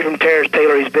nothing away from Terrence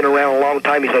Taylor. He's been around a long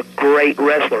time. He's a great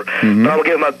wrestler. But I'm going to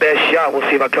give him my best shot. We'll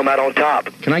see if I come out on top.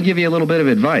 Can I give you a little bit of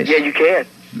advice? Yeah, you can.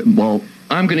 Well,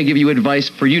 I'm going to give you advice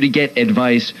for you to get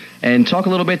advice and talk a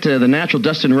little bit to the natural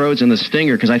Dustin Rhodes and the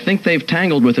Stinger, because I think they've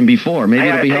tangled with him before. Maybe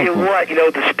it'll be helpful. I tell you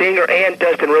what, the Stinger and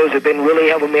Dustin Rhodes have been really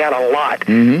helping me out a lot.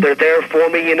 They're there for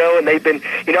me, and they've been,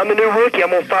 I'm the new rookie.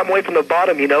 I'm going to fight my way from the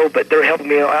bottom, but they're helping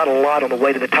me out a lot on the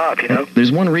way to the top,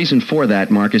 There's one reason for that,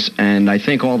 Marcus, and I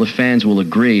think all the fans will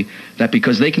agree that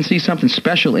because they can see something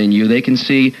special in you, they can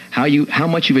see how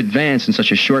much you've advanced in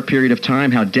such a short period of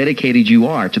time, how dedicated you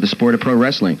are to the sport of pro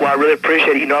wrestling. Well, I really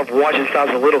appreciate it. I've watched since I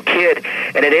was a little kid,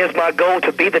 and it is my goal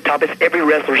to be the top. It's every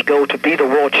wrestler's goal to be the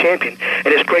world champion, and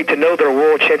it's great to know that a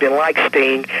world champion like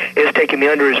Sting is taking me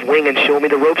under his wing and showing me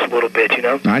the ropes a little bit,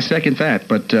 I second that,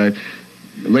 but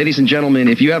ladies and gentlemen,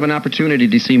 if you have an opportunity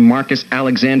to see Marcus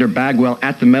Alexander Bagwell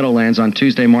at the Meadowlands on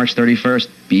Tuesday, March 31st,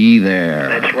 be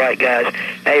there. That's right, guys.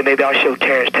 Hey, maybe I'll show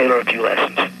Terrence Taylor a few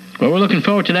lessons. Well, we're looking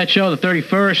forward to that show, the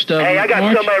 31st of Hey, I got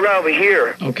March. somebody right over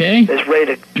here. Okay. That's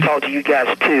ready to talk to you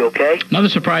guys, too, okay? Another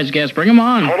surprise guest. Bring him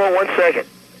on. Hold on one second.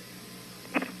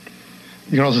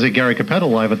 You can also see Gary Capetta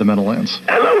live at the Meadowlands.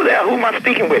 Hello there. Who am I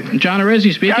speaking with? John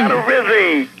Arezzi speaking. John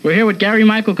Arezzi. We're here with Gary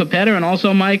Michael Capetta and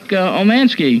also Mike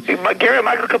Omansky. Gary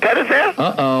Michael Capetta's there?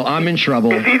 Uh-oh, I'm in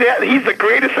trouble. Is he there? He's the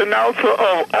greatest announcer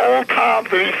of all times,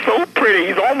 and he's so pretty.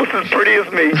 He's almost as pretty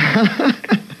as me.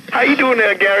 How you doing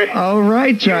there, Gary? All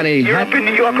right, Johnny. You're up in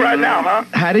New York right now, huh?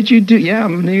 How did you do? Yeah,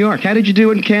 I'm in New York. How did you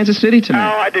do in Kansas City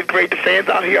tonight? Oh, I did great. The fans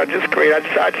out here are just great.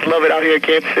 I just love it out here in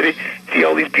Kansas City. See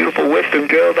all these beautiful Western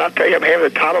girls. I'll tell you, I'm having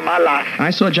the time of my life. I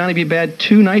saw Johnny B. Bad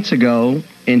 2 nights ago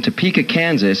in Topeka,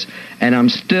 Kansas, and I'm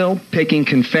still picking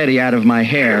confetti out of my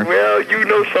hair. Well, you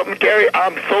know something, Gary.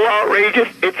 I'm so outrageous,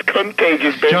 it's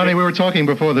contagious, baby. Johnny, we were talking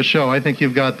before the show. I think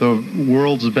you've got the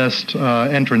world's best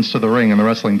entrance to the ring in the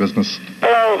wrestling business.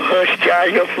 Oh, hush,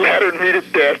 Johnny. You're flattering me to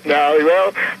death now.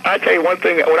 Well, I tell you one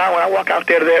thing. When I walk out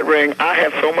there to that ring, I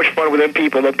have so much fun with them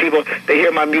people. The people, they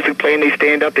hear my music playing, they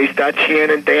stand up, they start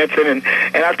cheering and dancing.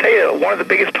 And I'll tell you, one of the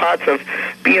biggest parts of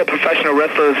being a professional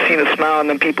wrestler is seeing a smile on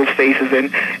them people's faces.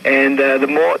 And the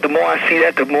more I see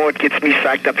that, the more it gets me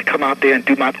psyched up to come out there and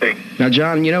do my thing. Now,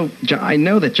 John, I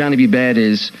know that Johnny B. Bad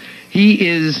is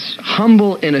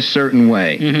humble in a certain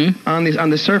way. Mm-hmm. On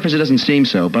the surface, it doesn't seem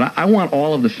so, but I want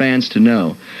all of the fans to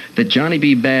know that Johnny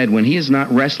B. Bad, when he is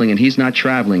not wrestling and he's not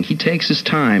traveling, he takes his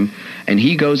time and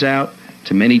he goes out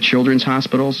to many children's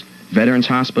hospitals, veterans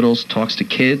hospitals, talks to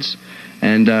kids.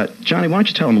 And, Johnny, why don't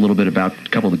you tell them a little bit about a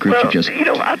couple of the groups you just...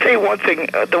 I'll tell you one thing.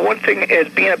 The one thing is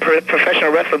being a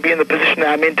professional wrestler, being in the position that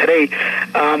I'm in today,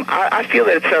 I feel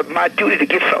that it's my duty to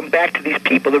give something back to these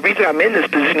people. The reason I'm in this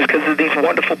position is because of these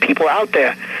wonderful people out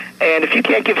there. And if you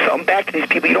can't give something back to these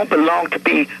people, you don't belong to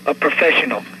be a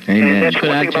professional. Amen. And that's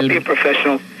one thing about being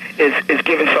professional is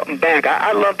giving something back.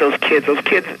 I love those kids. Those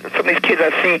kids, some of these kids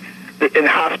I see in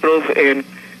hospitals and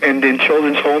in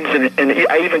children's homes, and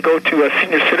I even go to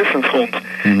senior citizens' homes.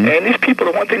 Mm-hmm. And these people,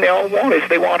 the one thing they all want is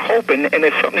they want hope, and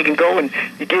there's something you can go and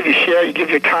you give your share, you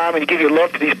give your time, and you give your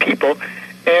love to these people,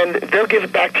 and they'll give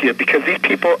it back to you because these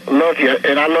people love you,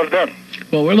 and I love them.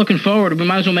 Well, we're looking forward. We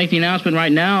might as well make the announcement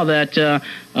right now that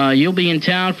you'll be in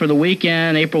town for the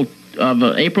weekend, April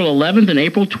 11th and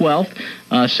April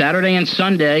 12th, Saturday and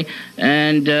Sunday.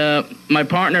 And my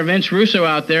partner Vince Russo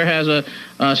out there has a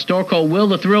store called Will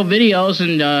the Thrill Videos,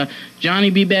 and Johnny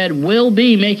B. Bad will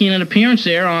be making an appearance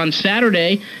there on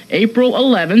Saturday, April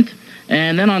 11th.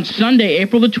 And then on Sunday,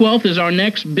 April the 12th, is our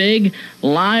next big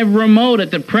live remote at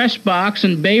the Press Box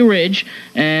in Bay Ridge.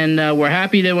 And we're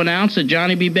happy to announce that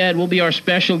Johnny B. Bad will be our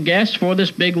special guest for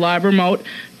this big live remote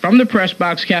from the Press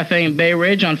Box Cafe in Bay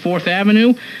Ridge on 4th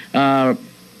Avenue on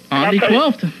the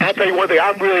 12th. I'll tell you one thing.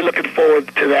 I'm really looking forward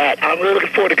to that. I'm really looking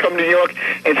forward to coming to New York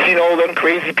and seeing all them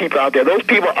crazy people out there. Those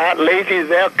people aren't lazy.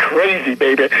 They're crazy,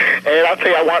 baby. And I'll tell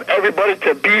you, I want everybody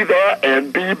to be there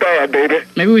and be bad, baby.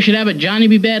 Maybe we should have a Johnny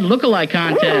B. Bad lookalike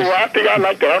contest. Ooh, I think I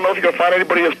like that. I don't know if you can find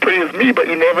anybody as pretty as me, but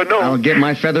you never know. I'll get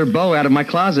my feather bow out of my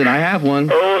closet. I have one.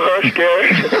 Oh, hush,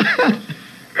 Gary.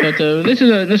 But this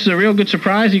is a real good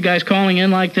surprise, you guys calling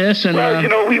in like this. And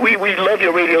well, we love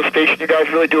your radio station. You guys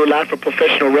really do a lot for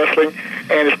professional wrestling,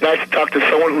 and it's nice to talk to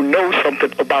someone who knows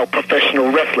something about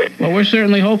professional wrestling. Well, we're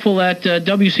certainly hopeful that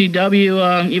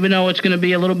WCW, even though it's going to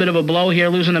be a little bit of a blow here,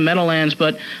 losing the Meadowlands,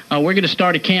 but we're going to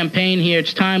start a campaign here.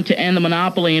 It's time to end the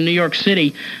monopoly in New York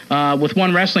City with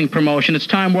one wrestling promotion. It's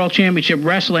time World Championship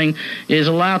Wrestling is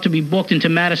allowed to be booked into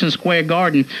Madison Square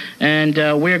Garden, and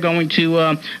we're going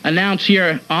to announce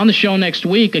here on the show next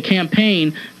week a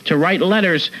campaign to write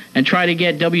letters and try to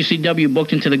get WCW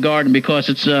booked into the Garden, because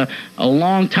it's a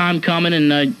long time coming,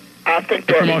 and I think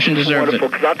the promotion deserves wonderful,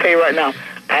 because I'll tell you right now,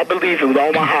 I believe with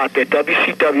all my heart that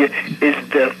WCW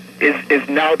is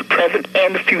now the present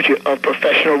and the future of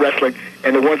professional wrestling,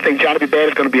 and the one thing, Johnny B. Bad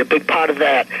is going to be a big part of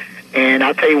that. And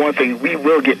I'll tell you one thing, we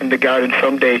will get in the Garden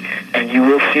someday, and you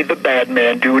will see the bad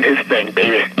man doing his thing,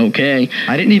 baby. Okay.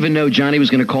 I didn't even know Johnny was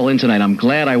going to call in tonight. I'm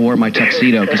glad I wore my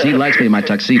tuxedo, because he likes me in my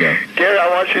tuxedo. Gary, I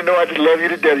want you to know I just love you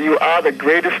to death. You are the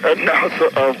greatest announcer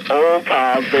of all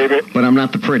time, baby. But I'm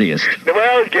not the prettiest.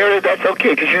 Well, Gary, that's okay,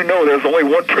 because you know there's only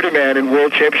one pretty man in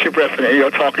World Championship Wrestling, and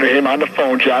you're talking to him on the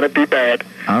phone, Johnny B. Bad.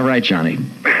 All right, Johnny.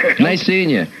 Nice seeing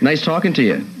you. Nice talking to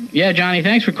you. Yeah, Johnny,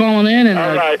 thanks for calling in, and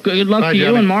right. Good luck to you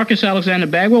Johnny. And Marcus Alexander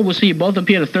Bagwell. We'll see you both up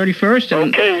here the 31st.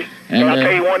 And, okay. And I'll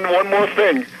tell you one more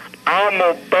thing. I'm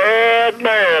a bad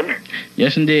man.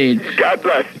 Yes, indeed. God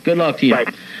bless. Good luck to you.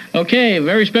 Bye. Okay,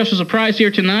 very special surprise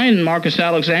here tonight. Marcus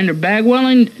Alexander Bagwell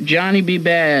and Johnny B.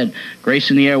 Bad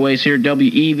gracing the airways here at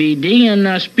WEVD.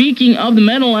 And speaking of the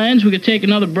Meadowlands, we could take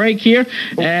another break here.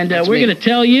 And we're going to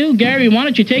tell you, Gary, why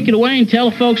don't you take it away and tell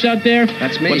the folks out there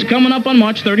what's coming up on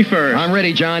March 31st. I'm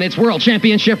ready, John. It's World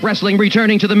Championship Wrestling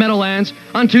returning to the Meadowlands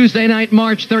on Tuesday night,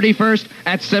 March 31st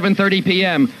at 7:30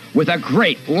 p.m. with a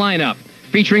great lineup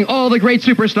featuring all the great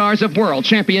superstars of World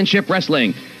Championship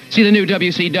Wrestling. See the new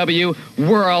WCW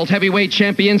World Heavyweight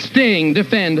Champion Sting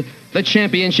defend the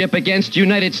championship against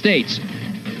United States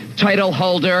title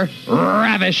holder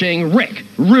Ravishing Rick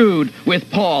Rude with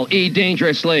Paul E.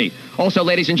 Dangerously. Also,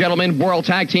 ladies and gentlemen, World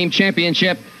Tag Team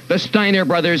Championship, the Steiner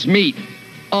brothers meet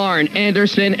Arn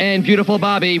Anderson and Beautiful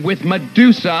Bobby with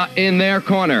Medusa in their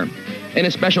corner. In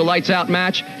a special lights-out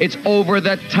match, it's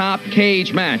over-the-top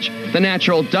cage match. The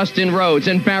Natural, Dustin Rhodes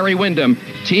and Barry Windham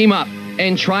team up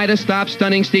and try to stop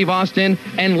Stunning Steve Austin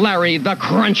and Larry the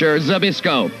Cruncher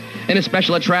Zbyszko. In a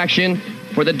special attraction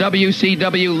for the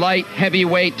WCW Light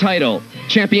Heavyweight title,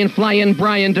 champion Flying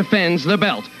Brian defends the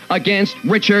belt against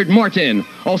Richard Morton.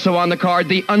 Also on the card,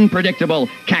 the unpredictable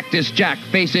Cactus Jack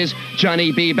faces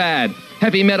Johnny B. Bad.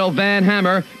 Heavy Metal Van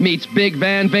Hammer meets Big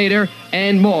Van Vader,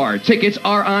 and more. Tickets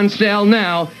are on sale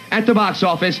now at the box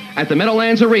office, at the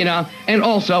Meadowlands Arena, and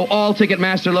also all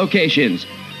Ticketmaster locations.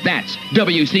 That's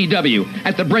WCW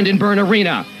at the Brendan Byrne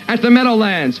Arena at the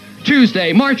Meadowlands,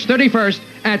 Tuesday, March 31st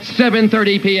at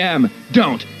 7:30 p.m.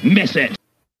 Don't miss it.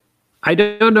 I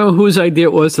don't know whose idea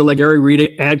it was to let Gary read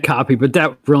an ad copy, but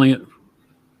that was brilliant.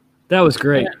 That was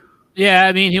great. Yeah,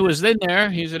 I mean, he was in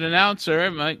there. He's an announcer.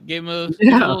 I gave him a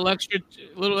little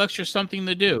extra something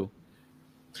to do.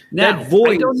 Now, that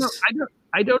voice.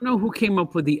 I don't know who came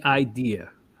up with the idea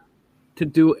to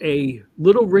do a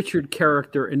Little Richard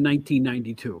character in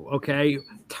 1992. Okay,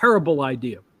 terrible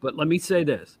idea. But let me say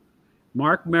this: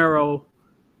 Mark Merrow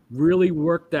really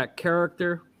worked that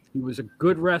character. He was a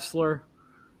good wrestler.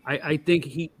 I think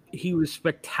he was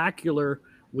spectacular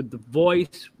with the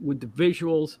voice, with the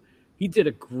visuals. He did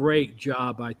a great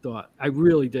job, I thought. I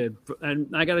really did. And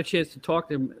I got a chance to talk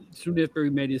to him soon after he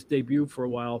made his debut for a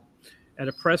while at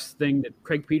a press thing that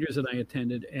Craig Peters and I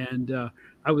attended. And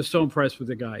I was so impressed with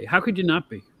the guy. How could you not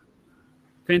be?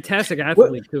 Fantastic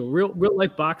athlete, too. Real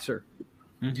life boxer.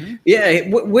 Mm-hmm. Yeah.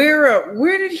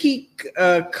 Where did he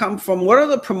come from? What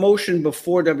other promotion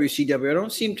before WCW? I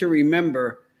don't seem to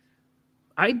remember.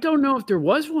 I don't know if there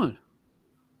was one.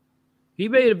 He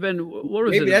may have been. What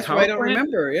was Maybe it? That's why I don't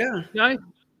remember. Yeah.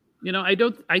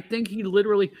 I think he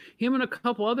literally, him and a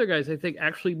couple other guys, I think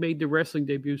actually made the wrestling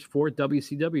debuts for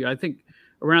WCW. I think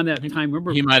around that time.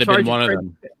 Remember, he might have been one of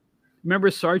them.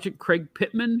 Remember Sergeant Craig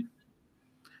Pittman?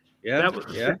 Yeah.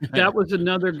 That was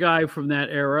another guy from that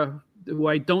era who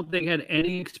I don't think had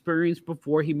any experience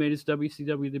before he made his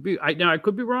WCW debut. I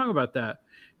could be wrong about that,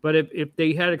 but if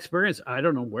they had experience, I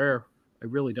don't know where. I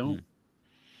really don't.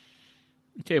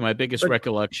 Okay, my biggest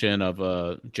recollection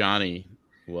of Johnny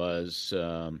was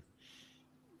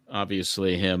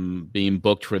obviously him being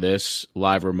booked for this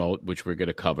live remote, which we're going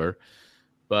to cover.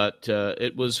 But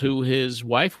it was who his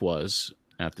wife was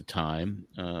at the time.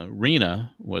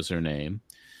 Rena was her name,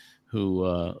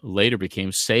 who later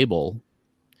became Sable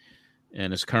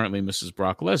and is currently Mrs.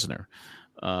 Brock Lesnar.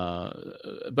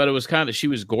 But it was she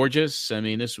was gorgeous. I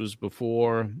mean, this was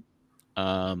before...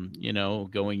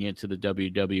 going into the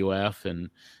WWF and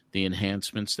the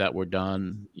enhancements that were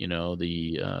done,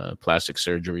 the plastic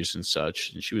surgeries and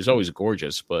such. And she was always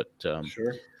gorgeous, but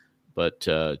sure. But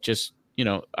just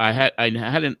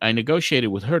I negotiated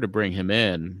with her to bring him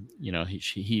in.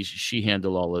 She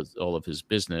handled all of his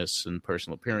business and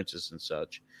personal appearances and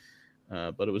such.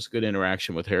 But it was good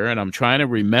interaction with her, and I'm trying to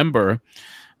remember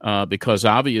because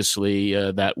obviously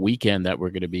that weekend that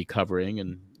we're going to be covering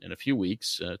in a few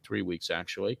weeks, 3 weeks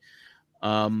actually.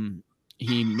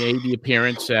 He made the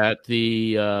appearance at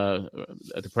the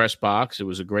press box. It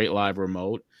was a great live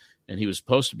remote, and he was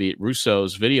supposed to be at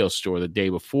Russo's video store the day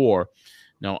before.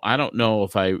 Now, I don't know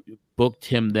if I booked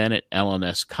him then at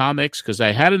LNS Comics, because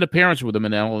I had an appearance with him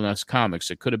in LNS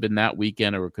Comics. It could have been that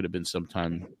weekend, or it could have been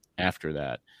sometime after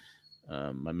that.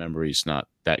 My memory's not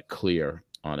that clear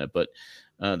on it, but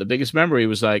the biggest memory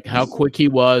was like how quick he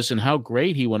was and how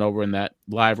great he went over in that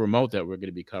live remote that we're going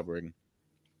to be covering,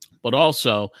 but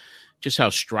also just how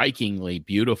strikingly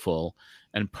beautiful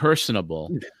and personable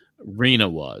Rena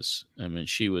was. I mean,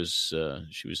 she was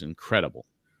incredible.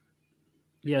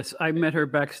 Yes, I met her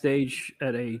backstage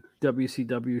at a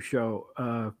WCW show,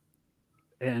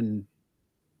 and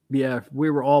yeah, we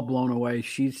were all blown away.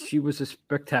 She was a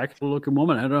spectacular looking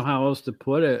woman. I don't know how else to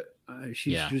put it.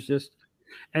 She was just,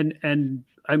 and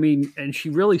I mean, and she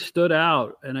really stood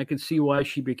out, and I could see why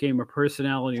she became a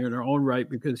personality in her own right,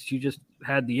 because she just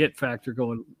had the it factor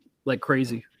going like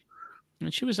crazy.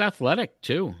 And she was athletic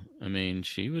too. I mean,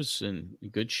 she was in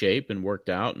good shape and worked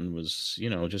out and was,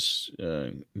 just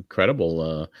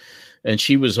incredible. And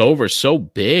she was over so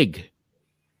big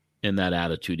in that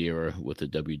Attitude Era with the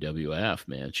WWF,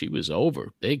 man. She was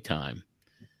over big time.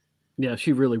 Yeah,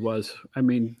 she really was. I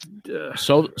mean,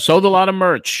 sold a lot of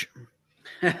merch.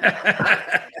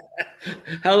 I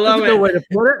That's love a good way to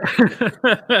put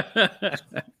it.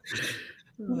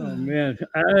 Oh man,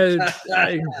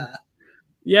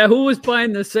 yeah. Who was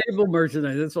buying the Sable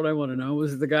merchandise? That's what I want to know.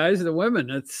 Was it the guys or the women?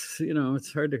 That's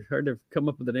it's hard to come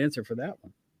up with an answer for that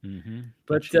one. Mm-hmm.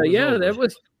 But that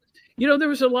was, there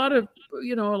was a lot of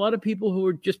people who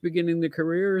were just beginning their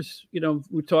careers.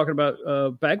 We're talking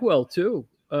about Bagwell too.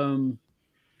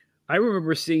 I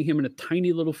remember seeing him in a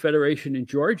tiny little federation in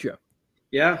Georgia.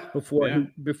 Yeah.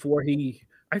 Before he,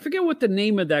 I forget what the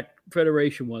name of that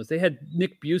federation was. They had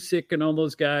Nick Busick and all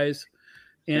those guys.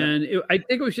 And I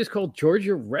think it was just called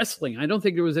Georgia Wrestling. I don't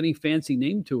think there was any fancy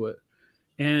name to it.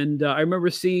 And I remember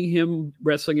seeing him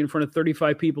wrestling in front of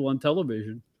 35 people on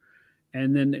television.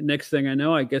 And then the next thing I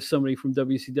know, I guess somebody from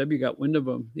WCW got wind of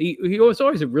him. He was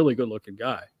always a really good looking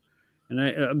guy. And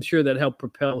I'm sure that helped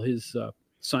propel his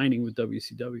signing with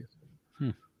WCW.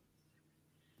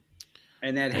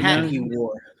 And that hat he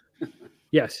wore.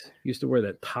 Yes, he used to wear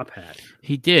that top hat.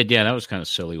 He did, yeah. That was kind of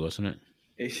silly, wasn't it?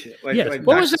 Yes.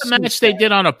 What was that match they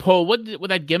did on a pole? What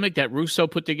that gimmick that Russo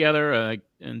put together?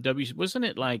 And wasn't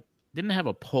it like, didn't it have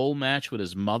a pole match with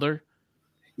his mother?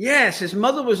 Yes, his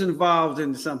mother was involved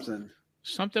in something.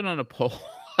 Something on a pole.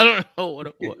 I don't know what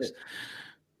it was.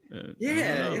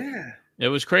 Yeah. It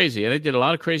was crazy. And they did a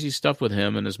lot of crazy stuff with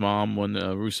him and his mom when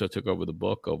Russo took over the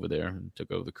book over there and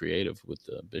took over the creative with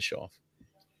Bischoff.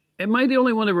 Am I the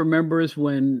only one that remembers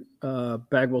when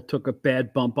Bagwell took a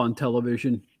bad bump on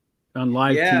television, on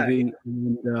live TV?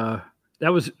 And,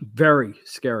 that was very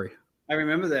scary. I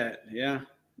remember that. Yeah.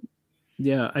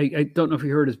 Yeah. I don't know if he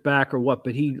hurt his back or what,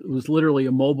 but he was literally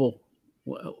immobile.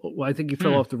 Well, I think he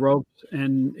fell off the ropes,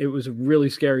 and it was a really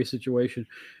scary situation.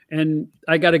 And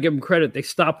I got to give them credit. They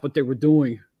stopped what they were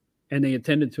doing, and they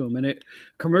attended to him. And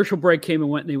commercial break came and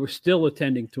went, and they were still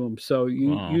attending to him. So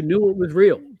you knew it was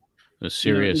real. It was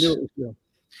serious. You knew it was real.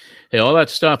 Hey, all that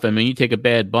stuff. I mean, you take a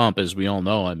bad bump, as we all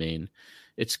know. I mean,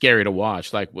 it's scary to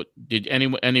watch. Like, what did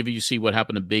any of you see what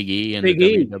happened to Big E and the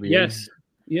WWE? Yes,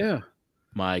 yeah.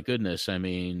 My goodness, I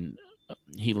mean,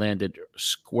 he landed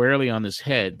squarely on his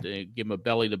head. They gave him a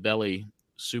belly-to-belly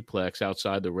suplex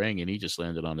outside the ring, and he just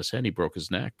landed on his head. He broke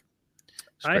his neck.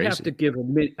 I have to give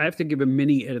a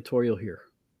mini editorial here.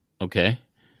 Okay.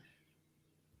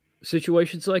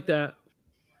 Situations like that.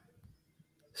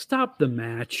 Stop the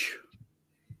match.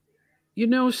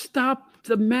 Stop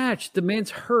the match. The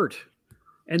man's hurt.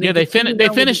 And they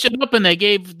finished it up, and they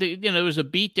gave there was a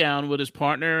beatdown with his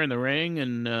partner in the ring,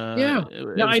 and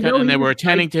and they were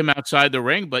attending to him outside the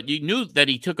ring, but you knew that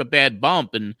he took a bad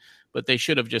bump, but they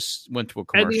should have just went to a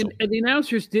commercial. And the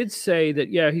announcers did say that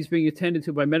he's being attended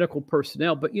to by medical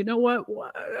personnel, but you know what?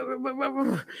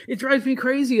 It drives me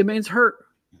crazy. A man's hurt.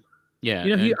 Yeah,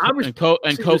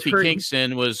 Kofi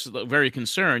Kingston was very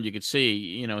concerned. You could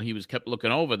see, he was kept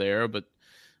looking over there, but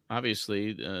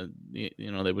obviously,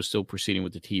 they were still proceeding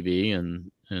with the TV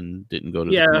and didn't go to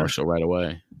the commercial right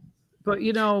away. But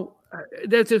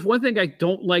that's just one thing I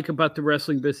don't like about the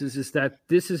wrestling business is that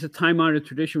this is a time-honored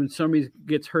tradition. When somebody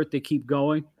gets hurt, they keep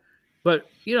going. But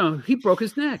he broke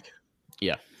his neck.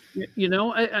 Yeah.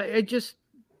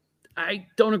 I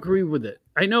don't agree with it.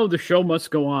 I know the show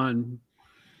must go on.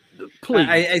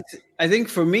 Please. I think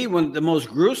for me, the most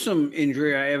gruesome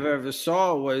injury I ever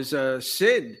saw was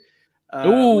Sid.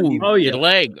 The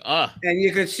leg. And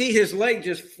you could see his leg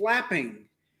just flapping.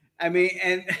 I mean,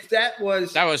 and that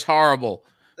was horrible.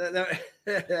 That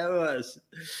was.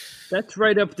 That's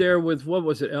right up there with, what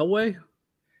was it, Elway?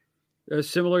 A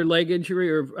similar leg injury,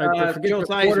 or I forget the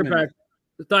quarterback.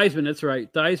 Theismann, that's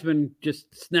right. Theismann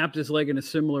just snapped his leg in a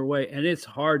similar way, and it's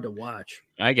hard to watch.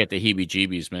 I get the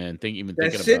heebie-jeebies, man. Thinking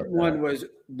about that. Sid one was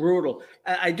brutal.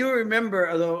 I do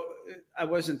remember, although I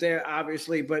wasn't there,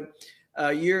 obviously, but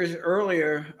years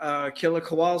earlier, Killer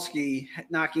Kowalski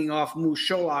knocking off Moose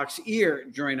Sholok's ear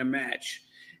during a match.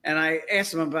 And I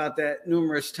asked him about that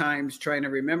numerous times, trying to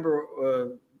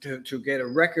remember to get a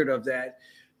record of that.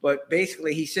 But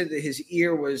basically, he said that his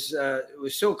ear was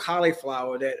so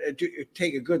cauliflower that it'd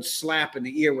take a good slap and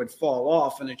the ear would fall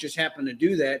off. And it just happened to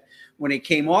do that when he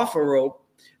came off a rope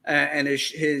and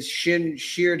his shin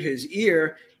sheared his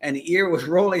ear and the ear was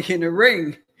rolling in the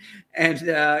ring. And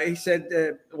he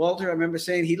said, Walter, I remember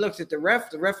saying he looked at the ref.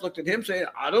 The ref looked at him saying,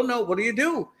 I don't know. What do you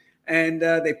do? And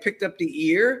they picked up the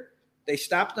ear. They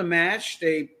stopped the match.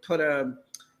 They put a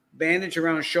bandage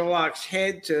around Sherlock's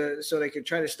head so they could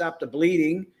try to stop the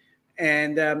bleeding.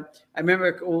 And I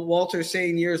remember Walter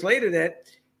saying years later that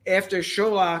after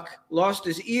Sherlock lost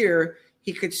his ear,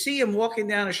 he could see him walking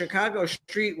down a Chicago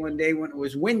street one day when it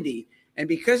was windy. And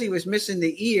because he was missing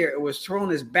the ear, it was throwing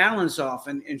his balance off.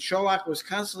 And Sherlock was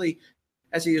constantly,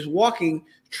 as he was walking,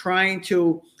 trying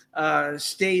to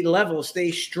stay level,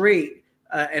 stay straight,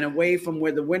 and away from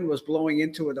where the wind was blowing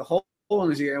into it, the hole in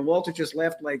his ear. And Walter just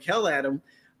laughed like hell at him.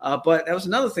 But that was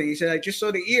another thing. He said, I just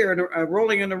saw the ear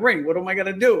rolling in the ring. What am I going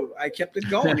to do? I kept it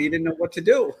going. He didn't know what to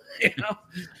do.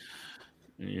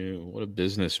 Yeah, what a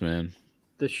businessman.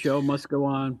 The show must go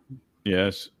on.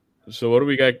 Yes. So what do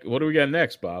we got? What do we got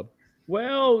next, Bob?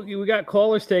 Well, we got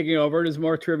callers taking over. There's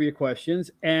more trivia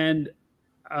questions. And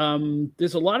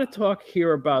there's a lot of talk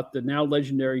here about the now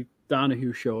legendary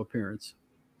Donahue Show appearance.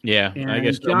 Yeah, and I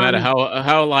guess no matter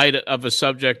how light of a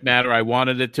subject matter I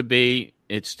wanted it to be,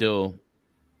 it's still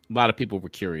a lot of people were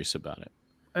curious about it.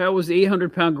 That was the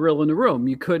 800-pound gorilla in the room.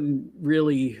 You couldn't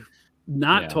really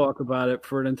not talk about it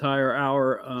for an entire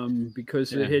hour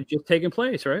because it had just taken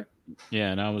place, right?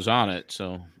 Yeah, and I was on it,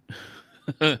 so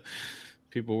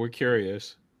people were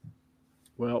curious.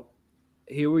 Well,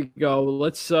 here we go.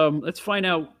 Let's find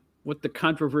out what the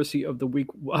controversy of the week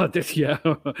was.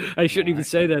 I shouldn't even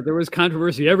say that. There was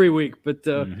controversy every week, but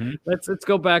let's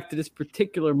go back to this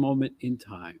particular moment in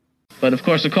time. But of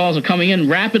course, the calls are coming in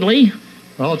rapidly.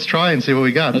 Well, let's try and see what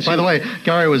we got. By the way,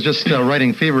 Gary was just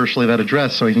writing feverishly that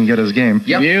address so he can get his game.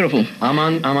 Yep. Beautiful. I'm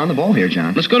on the ball here,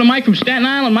 John. Let's go to Mike from Staten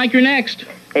Island. Mike, you're next.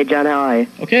 Hey, John, how are you?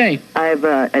 Okay.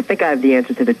 I think I have the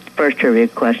answer to the first trivia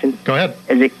question. Go ahead.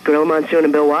 Is it Gorilla Monsoon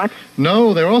and Bill Watts?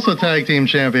 No, they're also tag team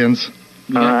champions.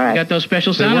 We got those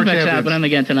special sound effects happening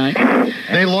again tonight.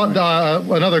 They lost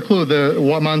another clue. The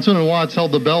Monsoon and Watts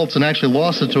held the belts and actually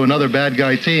lost it to another bad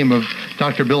guy team of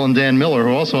Dr. Bill and Dan Miller, who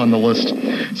are also on the list.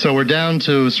 So we're down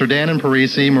to Serdan and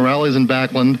Parisi, Morales and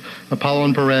Backlund, Apollo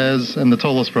and Perez, and the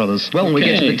Tolos brothers. Well, when we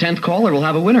get to the 10th caller, we'll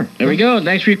have a winner. There we go.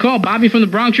 Thanks for your call. Bobby from the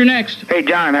Bronx, you're next. Hey,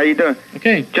 John, how you doing?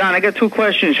 Okay. John, I got two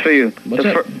questions for you. What's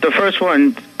up? The first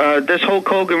one, this Hulk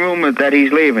Hogan rumor that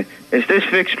he's leaving, is this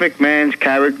Vince McMahon's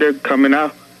character coming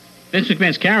out? Vince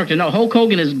McMahon's character. No, Hulk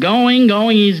Hogan is going.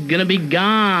 He's going to be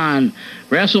gone.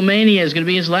 WrestleMania is going to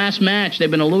be his last match.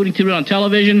 They've been alluding to it on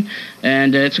television,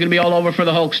 and it's going to be all over for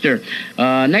the Hulkster.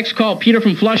 Next call, Peter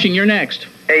from Flushing. You're next.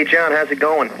 Hey, John, how's it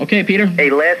going? Okay, Peter. Hey,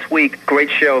 last week, great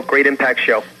show, great Impact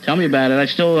show. Tell me about it. I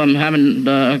still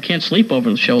I can't sleep over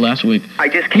the show last week. I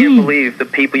just can't believe the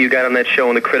people you got on that show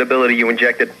and the credibility you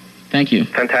injected. Thank you.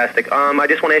 Fantastic. I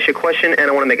just want to ask you a question,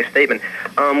 and I want to make a statement.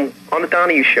 On the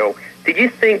Donahue show, did you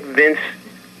think Vince,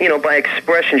 by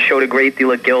expression, showed a great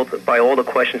deal of guilt by all the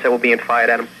questions that were being fired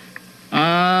at him?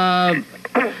 I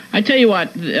tell you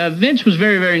what, Vince was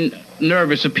very, very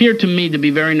nervous, appeared to me to be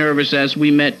very nervous as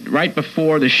we met right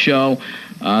before the show.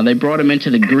 They brought him into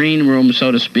the green room,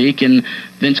 so to speak, and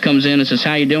Vince comes in and says,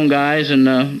 how you doing, guys?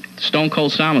 And stone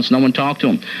cold silence. No one talked to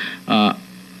him.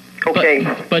 Okay.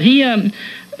 But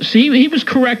he was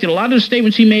corrected. A lot of the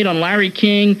statements he made on Larry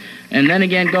King, and then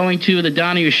again going to the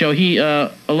Donahue show,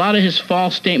 a lot of his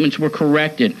false statements were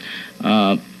corrected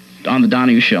on the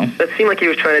Donahue show. It seemed like he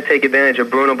was trying to take advantage of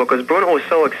Bruno because Bruno was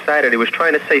so excited. He was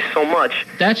trying to say so much.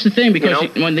 That's the thing, because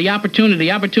when the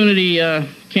opportunity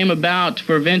came about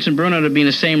for Vince and Bruno to be in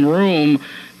the same room,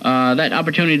 that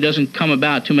opportunity doesn't come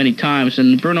about too many times.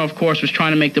 And Bruno, of course, was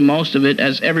trying to make the most of it,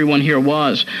 as everyone here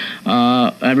was,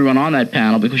 everyone on that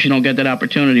panel, because you don't get that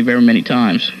opportunity very many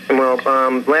times. Well,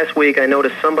 last week I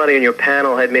noticed somebody in your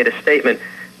panel had made a statement.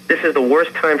 This is the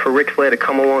worst time for Ric Flair to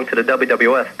come along to the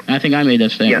WWF. I think I made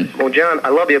that statement. Yeah. Well, John, I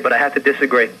love you, but I have to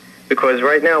disagree. Because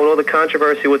right now, with all the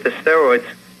controversy with the steroids,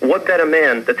 what better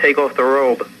man to take off the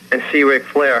robe and see Ric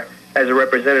Flair as a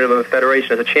representative of the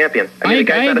Federation, as a champion? I mean, the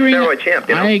guy's not a steroid champ,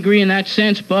 I agree in that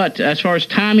sense, but as far as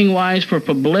timing-wise, for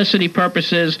publicity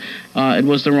purposes, it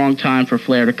was the wrong time for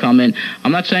Flair to come in.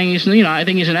 I'm not saying I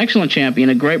think he's an excellent champion,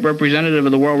 a great representative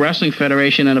of the World Wrestling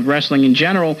Federation and of wrestling in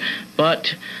general,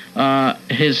 but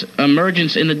his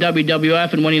emergence in the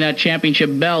WWF and winning that championship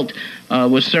belt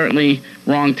was certainly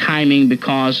wrong timing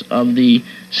because of the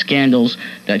scandals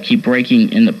that keep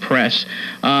breaking in the press.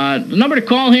 The number to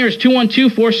call here is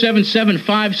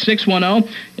 212-477-5610.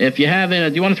 If you have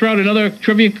do you want to throw out another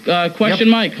trivia question,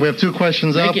 Mike? We have two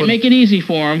questions out. Make it easy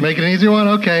for him. Make it an easy one?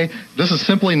 Okay. This is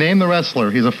simply name the wrestler.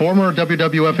 He's a former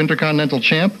WWF Intercontinental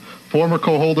Champ, former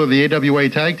co-holder of the AWA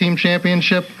Tag Team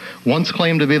Championship, once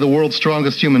claimed to be the world's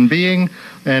strongest human being,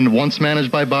 and once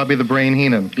managed by Bobby the Brain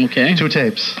Heenan. Okay. 2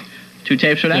 tapes. 2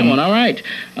 tapes for that one. All right.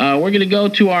 We're going to go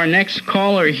to our next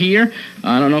caller here.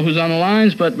 I don't know who's on the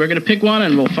lines, but we're going to pick one,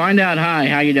 and we'll find out. Hi,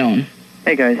 how you doing?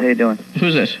 Hey, guys. How you doing?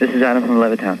 Who's this? This is Adam from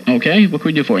Levittown. Okay. What can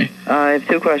we do for you? I have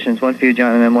 2 questions, one for you,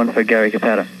 John, and then one for Gary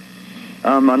Capetta.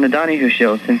 On the Donahue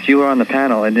show, since you were on the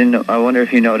panel, I wonder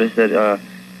if you noticed that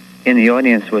in the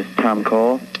audience was Tom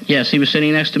Cole. Yes, he was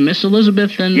sitting next to Miss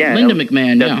Elizabeth and Linda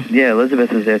McMahon, Yeah,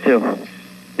 Elizabeth was there, too.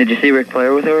 Did you see Ric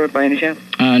Flair with her by any chance?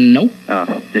 No.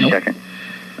 Oh, just checking.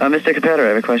 Mr. Capetta, I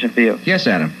have a question for you. Yes,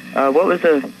 Adam. What was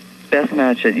the best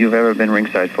match that you've ever been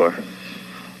ringside for?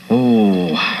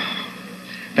 Oh,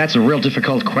 that's a real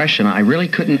difficult question. I really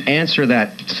couldn't answer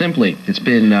that simply. It's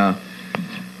been,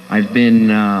 I've been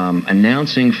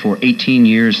announcing for 18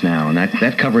 years now, and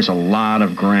that covers a lot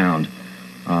of ground.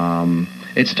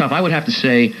 It's tough. I would have to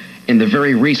say, in the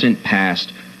very recent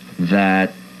past,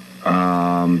 that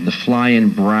the Flying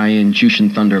Brian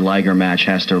Jushin Thunder Liger match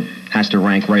has to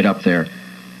rank right up there.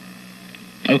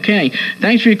 Okay.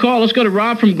 Thanks for your call. Let's go to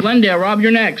Rob from Glendale. Rob,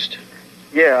 you're next.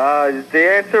 Yeah, is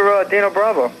the answer Dino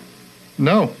Bravo?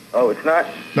 No. Oh, it's not?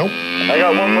 Nope. I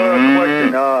got one more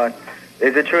question.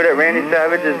 Is it true that Randy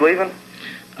Savage is leaving?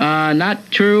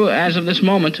 Not true as of this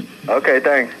moment. Okay,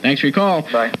 thanks. Thanks for your call.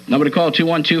 Bye. Number to call,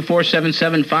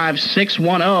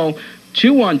 212-477-5610.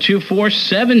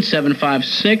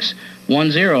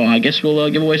 212-477-5610. I guess we'll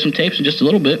give away some tapes in just a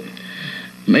little bit.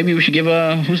 Maybe we should give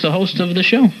who's the host of the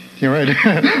show? You're right.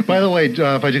 By the way,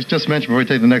 if I just mentioned before we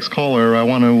take the next caller, I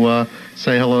want to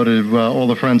say hello to all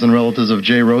the friends and relatives of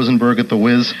Jay Rosenberg at The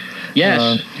Wiz.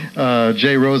 Yes.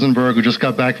 Jay Rosenberg, who just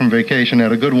got back from vacation,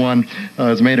 had a good one,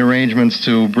 has made arrangements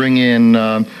to bring in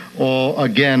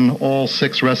all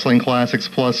 6 wrestling classics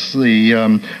plus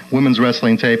the women's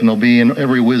wrestling tape, and they'll be in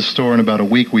every Wiz store in about a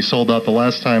week. We sold out the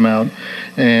last time out,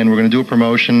 and we're going to do a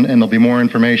promotion, and there'll be more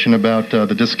information about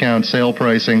the discount sale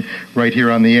pricing right here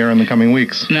on the air in the coming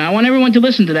weeks. Now, I want everyone to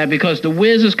listen to that because the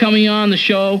Wiz is coming on the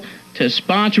show to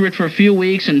sponsor it for a few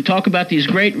weeks and talk about these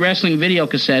great wrestling video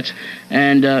cassettes.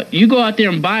 And you go out there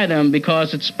and buy them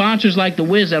because it's sponsors like The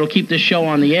Wiz that'll keep this show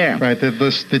on the air. Right.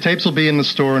 The tapes will be in the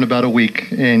store in about a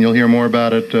week, and you'll hear more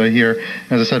about it here.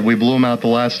 As I said, we blew them out the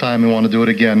last time. We want to do it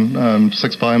again.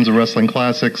 6 volumes of wrestling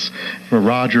classics for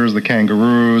Rogers, the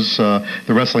Kangaroos, the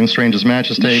Wrestling Strangest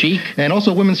Matches tape, Chic. and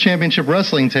also Women's Championship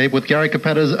Wrestling tape with Gary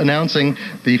Capetta announcing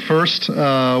the first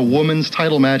women's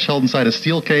title match held inside a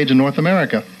steel cage in North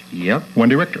America. Yep.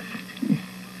 Wendy Richter.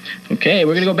 Okay,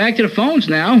 we're going to go back to the phones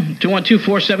now.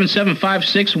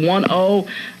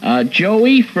 212-477-5610.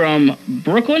 Joey from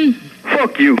Brooklyn.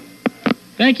 Fuck you.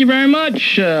 Thank you very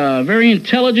much. Very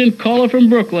intelligent caller from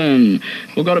Brooklyn.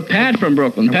 We'll go to Pat from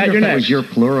Brooklyn. Pat, you're next. That was your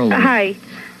plural. Hi.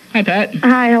 Hi, Pat.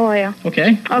 Hi, how are you?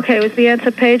 Okay. Okay, was the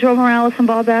answer Pedro Morales and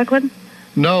Bob Backlund?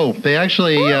 No, they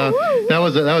actually that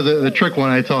was a trick one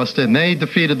I tossed in. They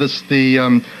defeated the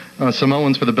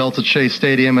Samoans for the belts at Shea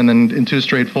Stadium, and then in 2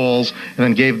 straight falls, and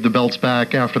then gave the belts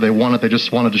back after they won it. They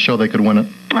just wanted to show they could win it.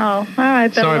 Oh, all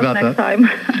right. Sorry about next that. Time.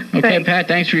 Okay, Pat,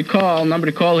 thanks for your call. Number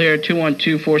to call here,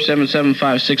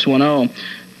 212-477-5610.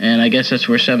 And I guess that's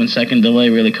where 7-second delay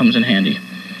really comes in handy.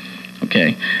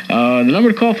 Okay. The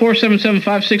number to call,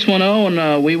 477-5610,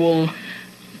 and we will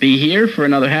be here for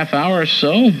another half hour or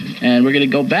so. And we're going to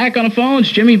go back on the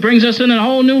phones. Jimmy brings us in a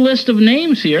whole new list of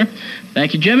names here.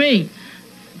 Thank you, Jimmy.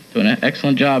 Doing an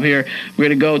excellent job here. We're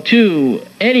going to go to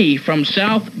Eddie from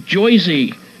South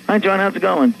Jersey. Hi, John. How's it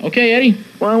going? Okay, Eddie.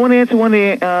 Well, I want to answer one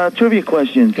of the trivia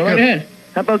questions. Go right ahead.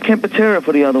 How about Ken Patera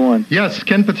for the other one? Yes,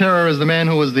 Ken Patera is the man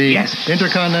who was the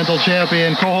Intercontinental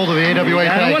Champion, co-holder of the AWA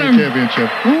Tag Team Championship.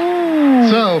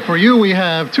 So, for you, we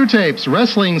have 2 tapes,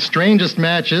 Wrestling Strangest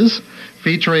Matches,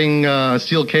 featuring a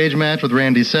steel cage match with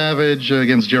Randy Savage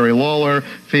against Jerry Lawler,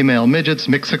 female midgets,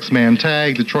 mixed 6-man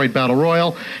tag, Detroit Battle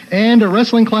Royal, and a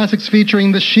Wrestling Classics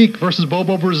featuring The Sheik versus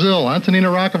Bobo Brazil,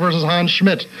 Antonina Rocca versus Hans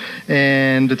Schmidt,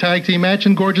 and a tag team match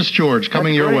in Gorgeous George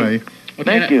coming your way.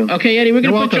 Okay, Thank you. Okay, Eddie, we're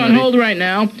going to put you on hold right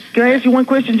now. Can I ask you one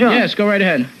question, John? Yes, go right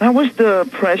ahead. How was the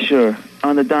pressure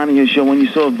on the Donahue show when you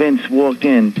saw Vince walked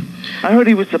in? I heard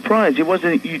he was surprised. He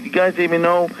wasn't. You guys didn't even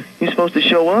know he was supposed to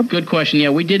show up? Good question. Yeah,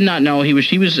 we did not know. He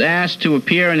was asked to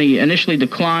appear, and he initially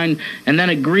declined, and then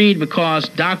agreed because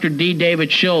Dr. D.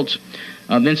 David Schultz,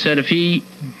 Vince said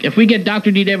if we get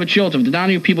Dr. D. David Schultz, if the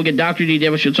Donahue people get Dr. D.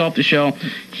 David Schultz off the show,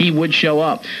 he would show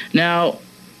up. Now,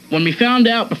 when we found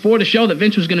out before the show that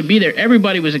Vince was going to be there,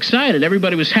 everybody was excited.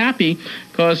 Everybody was happy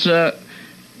because,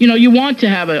 you want to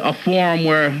have a forum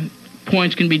where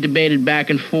points can be debated back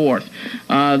and forth.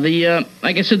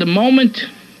 Like I said, the moment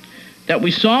that we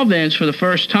saw Vince for the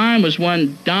first time was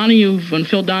when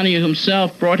Phil Donahue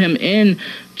himself brought him in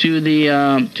to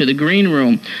the green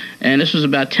room, and this was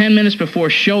about 10 minutes before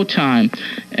showtime,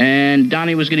 and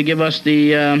Donahue was going to give us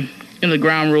the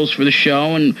ground rules for the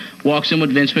show, and walks in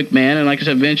with Vince McMahon, and like I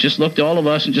said, Vince just looked at all of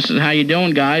us and just said, "How you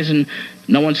doing, guys?" And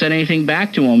no one said anything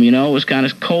back to him. It was kind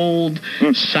of cold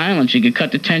silence. You could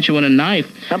cut the tension with a knife.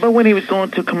 How about when he was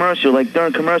going to commercial, like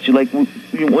during commercial, like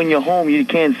when you're home, you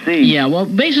can't see? Yeah, well,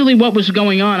 basically what was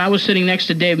going on, I was sitting next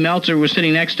to Dave Meltzer, was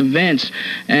sitting next to Vince,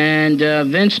 and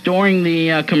Vince, during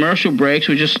the commercial breaks,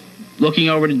 was just looking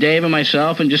over to Dave and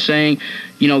myself and just saying,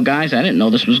 guys, I didn't know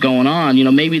this was going on.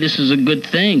 Maybe this is a good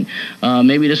thing.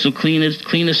 Maybe this will clean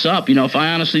us up. If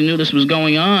I honestly knew this was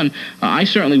going on, I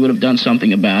certainly would have done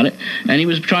something about it. And he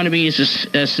was trying to be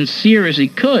as sincere as he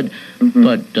could,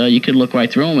 but you could look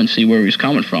right through him and see where he was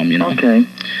coming from. Okay.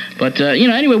 But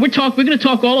anyway, we're going to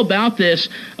talk all about this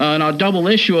in our double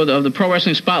issue of the Pro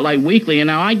Wrestling Spotlight Weekly. And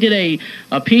now I did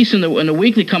a piece in the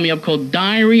weekly coming up called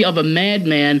 "Diary of a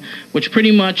Madman," which pretty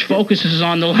much focuses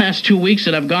on the last 2 weeks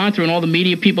that I've gone through and all the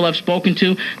media people I've spoken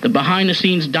to, the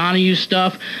behind-the-scenes Donahue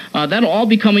stuff. That'll all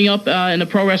be coming up in the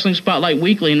Pro Wrestling Spotlight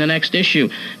Weekly in the next issue.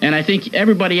 And I think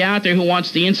everybody out there who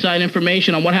wants the inside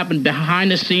information on what happened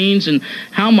behind the scenes and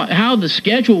how the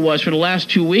schedule was for the last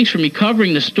 2 weeks for me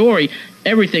covering the story,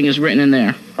 everything is written in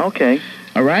there. Okay.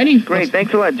 All righty? Great.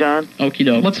 Thanks a lot, John. Okie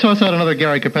doke. Let's toss out another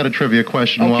Gary Capetta trivia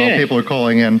question while people are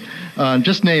calling in.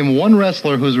 Just name one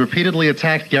wrestler who's repeatedly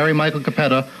attacked Gary Michael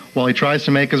Capetta while he tries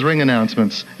to make his ring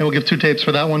announcements. And we'll give 2 tapes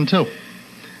for that one, too.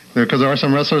 Because there are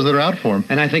some wrestlers that are out for him.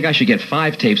 And I think I should get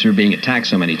 5 tapes for being attacked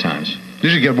so many times. You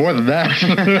should get more than that.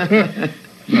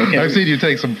 Okay. I've seen you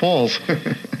take some falls.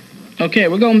 Okay,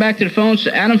 we're going back to the phones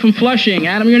to Adam from Flushing.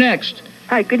 Adam, you're next.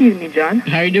 Hi, good evening, John.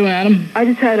 How you doing, Adam? I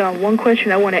just had one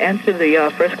question. I want to answer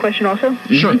the first question also.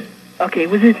 Sure. Okay,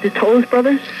 was it the Tolos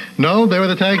brothers? No, they were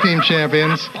the tag team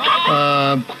champions.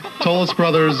 Tolos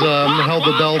brothers held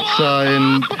the belts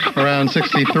in around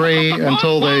 63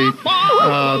 until they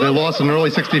lost in early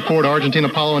 64 to Argentina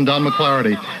Apollo and Don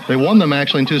McClarty. They won them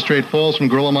actually in 2 straight falls from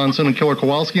Gorilla Monsoon and Killer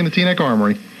Kowalski in the Teaneck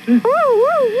Armory.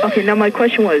 Okay, now my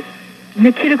question was,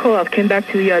 Nikita Koloff came back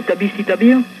to the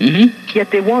WCW,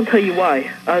 yet they won't tell you why.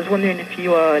 I was wondering if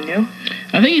you knew.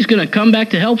 I think he's going to come back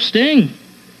to help Sting.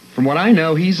 From what I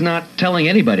know, he's not telling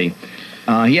anybody.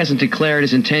 He hasn't declared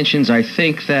his intentions. I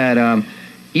think that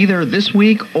either this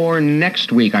week or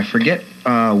next week, I forget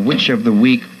which of the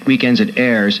weekends it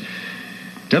airs,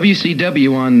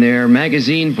 WCW on their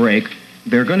magazine break,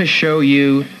 they're going to show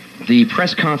you the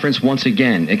press conference once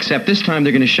again, except this time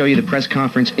they're going to show you the press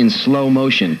conference in slow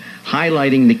motion,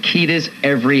 highlighting Nikita's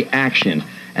every action.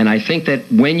 And I think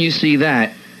that when you see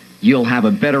that, you'll have a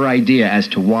better idea as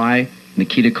to why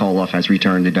Nikita Koloff has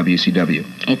returned to WCW.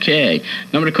 Okay.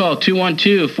 Number to call,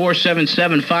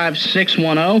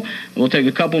 212-477-5610. We'll take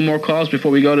a couple more calls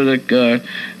before we go to the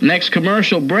next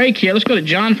commercial break here. Let's go to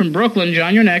John from Brooklyn.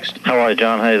 John, you're next. How are you,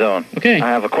 John? How you doing? Okay. I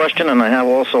have a question, and I have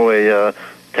also a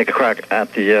take a crack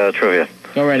at the trivia.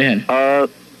 Go right ahead. I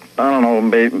don't know,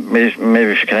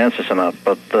 maybe if you can answer this or not,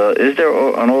 but is there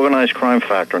an organized crime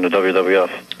factor in the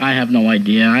WWF? I have no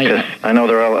idea. I know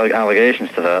there are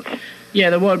allegations to that. Yeah,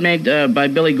 there was made by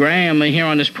Billy Graham here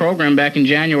on this program back in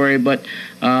January, but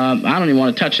I don't even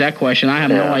want to touch that question. I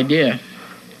have no idea.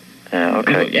 Yeah,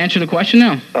 okay. Answer the question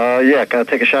now. Yeah, can I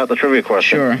take a shot at the trivia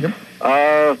question? Sure. Yep.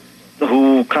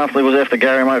 Who constantly was after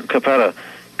Gary Michael Capetta?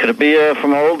 Could it be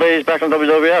from old days back in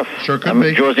WWF? Sure could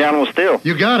be. George the Animal Steel.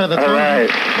 You got it. That's all right.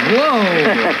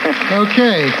 Whoa.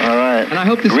 Okay. All right. And I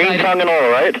hope this Green tongue and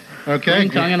all, right? Okay. Green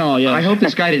tongue and all, yeah. I hope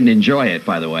this guy didn't enjoy it,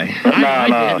 by the way.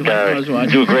 No, Gary. You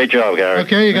do a great job, Gary.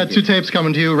 Okay, you got 2 tapes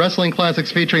coming to you. Wrestling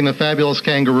Classics featuring the Fabulous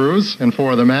Kangaroos and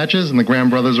 4 other matches, and the Graham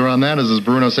brothers are on that, as is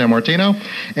Bruno Sammartino.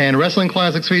 And Wrestling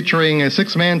Classics featuring a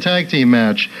 6-man tag team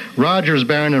match. Rogers,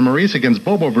 Barron, and Maurice against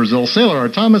Bobo Brazil, Sailor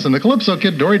Art Thomas, and the Calypso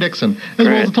Kid, Dory Dixon, as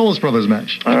well as the Tolos Brothers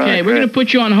match. Okay, we're going to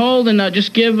put you on hold and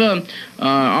just give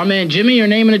our man Jimmy your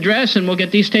name and address, and we'll get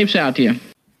these tapes out to you.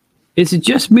 Is it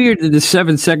just me, or did the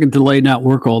 7-second delay not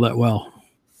work all that well?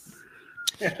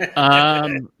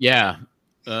 Yeah.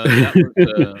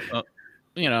 That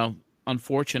was,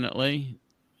 unfortunately,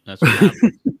 that's what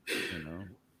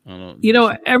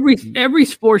happened. Every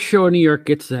sports show in New York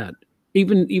gets that.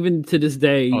 Even to this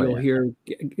day,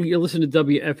 you'll listen to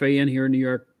WFAN here in New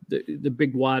York, the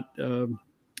Big Watt,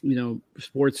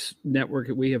 sports network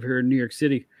that we have here in New York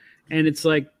City. And it's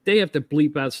like they have to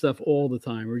bleep out stuff all the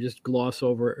time or just gloss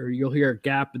over, or you'll hear a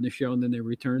gap in the show and then they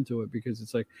return to it because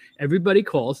it's like everybody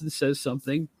calls and says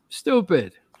something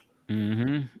stupid.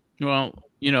 Mm-hmm. Well,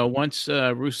 once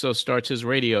Russo starts his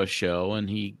radio show and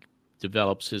he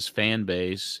develops his fan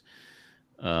base,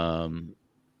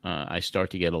 I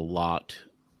start to get a lot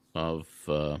of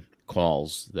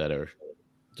calls that are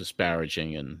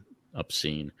disparaging and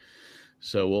obscene.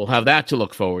 So we'll have that to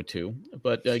look forward to.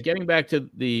 But getting back to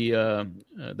the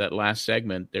that last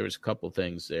segment, there was a couple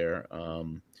things there.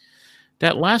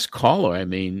 That last caller, I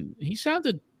mean, he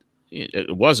sounded,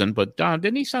 it wasn't, but Don,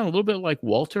 didn't he sound a little bit like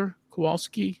Walter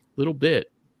Kowalski? Little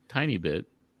bit, tiny bit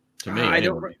to me. I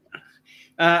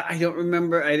don't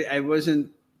remember. I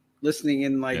wasn't listening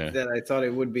in like that. I thought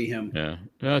it would be him. Yeah.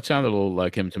 No, it sounded a little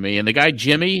like him to me. And the guy,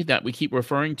 Jimmy, that we keep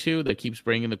referring to, that keeps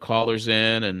bringing the callers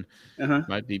in and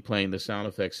might be playing the sound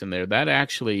effects in there. That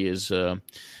actually is the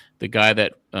guy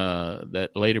that that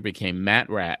later became Matt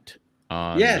Rat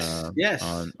on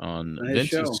on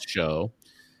Vince's show.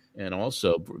 And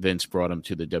also Vince brought him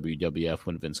to the WWF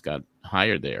when Vince got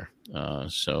hired there.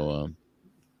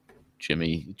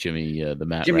 Jimmy, the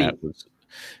Matt Rat was.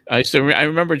 I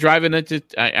remember driving into.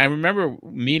 I remember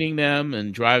meeting them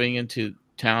and driving into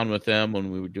town with them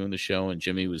when we were doing the show, and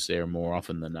Jimmy was there more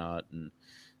often than not and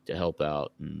to help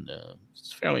out. And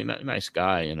it's a fairly nice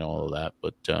guy and all of that.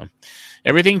 But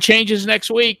everything changes next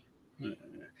week.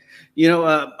 You know,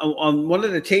 on one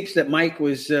of the tapes that Mike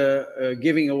was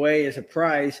giving away as a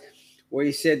prize, where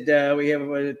he said we have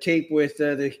a tape with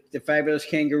the Fabulous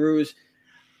Kangaroos.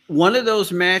 One of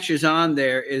those matches on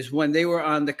there is when they were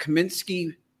on the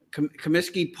Comiskey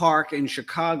Park in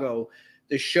Chicago,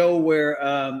 the show where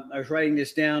I was writing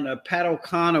this down. Pat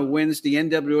O'Connor wins the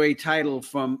NWA title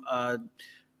from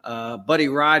Buddy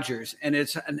Rogers, and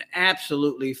it's an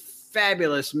absolutely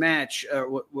fabulous match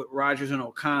with Rogers and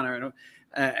O'Connor,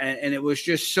 and it was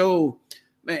just so.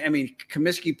 I mean,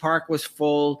 Comiskey Park was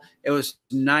full. It was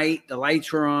night. The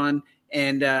lights were on,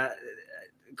 and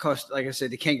because, like I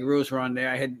said, the Kangaroos were on there.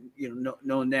 I had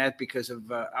known that because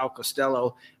of Al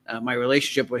Costello, my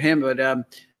relationship with him.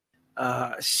 But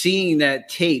seeing that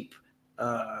tape,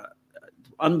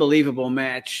 unbelievable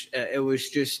match. It was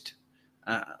just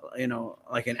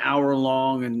like an hour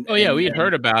long. And we had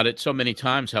heard about it so many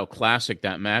times how classic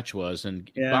that match was. And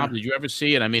Bob, did you ever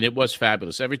see it? I mean, it was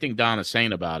fabulous. Everything Don is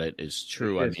saying about it is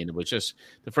true. I mean, it was just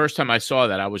the first time I saw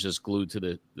that, I was just glued to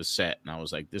the set, and I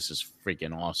was like, "This is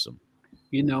freaking awesome."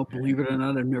 Believe it or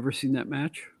not, I've never seen that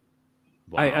match.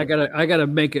 Wow. I gotta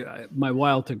make it my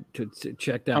while to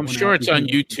check that. I'm sure it's on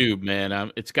YouTube,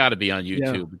 man. It's got to be on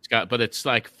YouTube. Yeah. But it's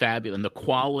like fabulous, and the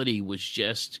quality was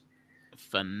just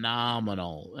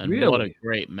phenomenal. And really? What a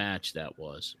great match that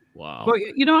was! Wow. But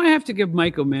I have to give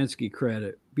Mike Omansky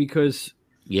credit because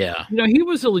he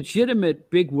was a legitimate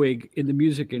bigwig in the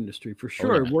music industry for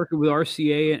sure, working with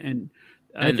RCA and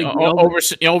I think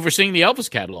overseeing the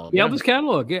Elvis catalog. The Elvis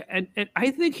catalog, and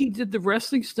I think he did the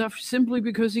wrestling stuff simply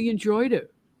because he enjoyed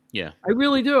it. Yeah, I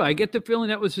really do. I get the feeling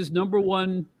that was his number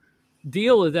one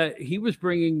deal, that he was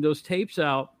bringing those tapes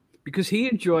out because he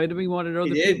enjoyed them. He wanted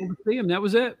other people to see him. That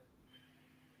was it.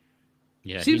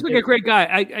 Yeah, seems like a great guy.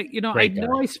 I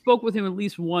know I spoke with him at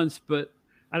least once, but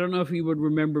I don't know if he would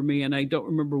remember me, and I don't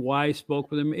remember why I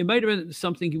spoke with him. It might have been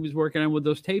something he was working on with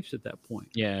those tapes at that point.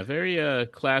 Yeah, very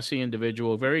classy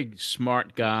individual, very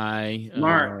smart guy.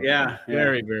 Smart,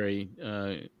 very, very,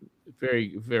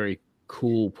 very, very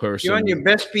cool person. You're on your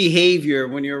best behavior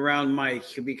when you're around Mike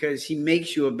because he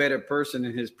makes you a better person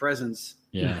in his presence.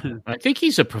 Yeah, I think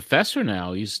he's a professor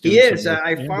now. He is.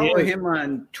 I follow him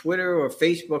on Twitter or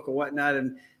Facebook or whatnot,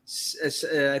 and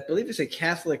I believe it's a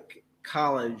Catholic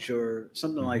college or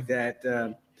something like that.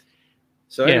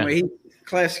 So anyway, he's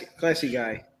classy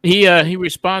guy. He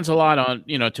responds a lot on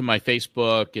to my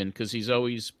Facebook, and because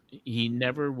he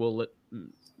never will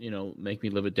make me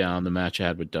live it down, the match I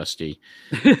had with Dusty,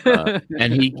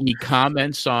 and he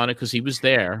comments on it because he was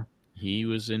there. He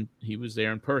was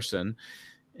there in person,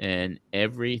 and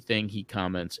everything he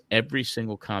comments, every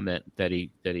single comment that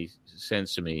he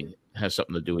sends to me has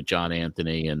something to do with John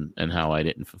Anthony and how I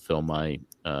didn't fulfill my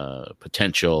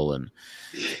potential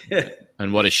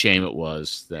and what a shame it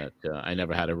was that I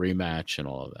never had a rematch and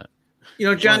all of that.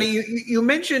 Johnny, you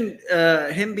mentioned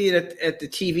him being at the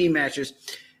TV matches.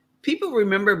 People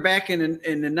remember back in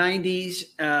the 90s,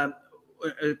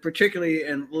 particularly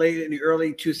late in the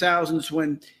early 2000s,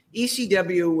 when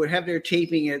ECW would have their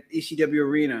taping at ECW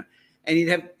Arena. And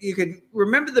you could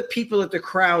remember the people at the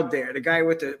crowd there, the guy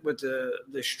with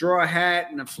the straw hat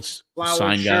and the flower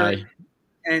sign shirt.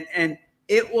 Guy. And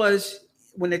it was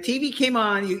when the TV came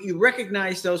on, you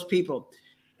recognized those people.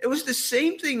 It was the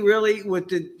same thing really with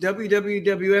the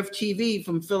WWF TV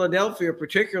from Philadelphia,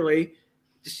 particularly.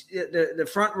 The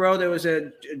front row, there was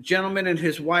a gentleman and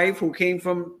his wife who came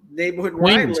from neighborhood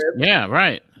where I lived. Yeah,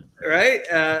 right. Right.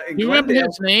 You remember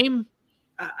his name?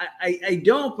 I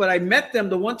don't, but I met them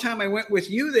the one time I went with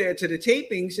you there to the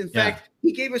tapings. In fact,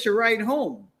 he gave us a ride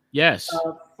home. Yes.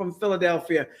 From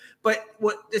Philadelphia. But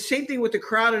the same thing with the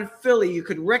crowd in Philly, you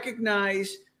could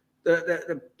recognize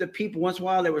the people. Once in a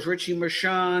while, there was Richie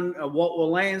Mershon, Walt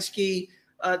Wolanski,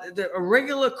 a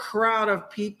regular crowd of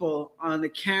people on the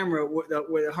camera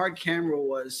where the hard camera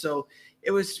was. So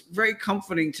it was very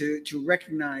comforting to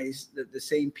recognize the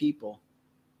same people.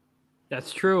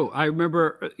 That's true. I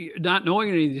remember not knowing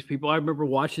any of these people. I remember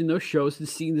watching those shows and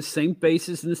seeing the same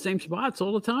faces in the same spots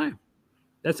all the time.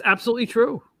 That's absolutely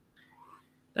true.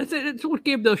 That's it. It's what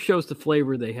gave those shows the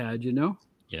flavor they had, you know?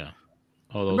 Yeah.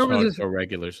 All those hardcore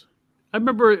regulars. I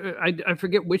remember, I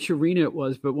forget which arena it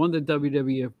was, but one of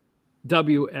the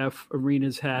WF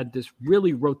arenas had this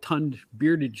really rotund,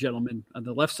 bearded gentleman on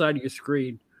the left side of your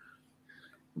screen.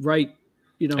 Right.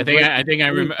 You know, I think I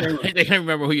remember. I think I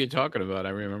remember who you're talking about. I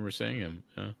remember seeing him.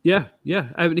 Yeah.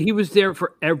 I mean, he was there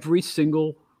for every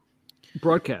single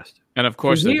broadcast. And of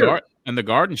course, the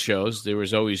garden shows, there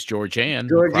was always Georgianne in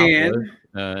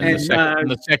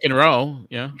the second row.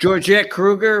 Yeah, Georgette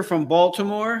Kruger from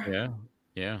Baltimore.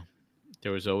 Yeah.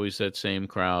 There was always that same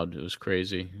crowd. It was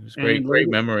crazy. It was great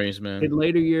memories, man. In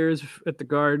later years at the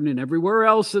Garden and everywhere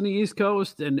else in the East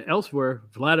Coast and elsewhere,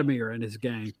 Vladimir and his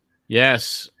gang.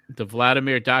 Yes. The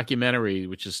Vladimir documentary,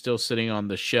 which is still sitting on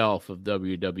the shelf of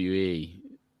WWE,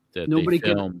 that nobody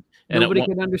filmed. Nobody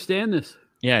can understand this.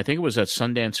 Yeah, I think it was at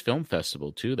Sundance Film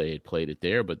Festival too. They had played it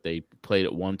there, but they played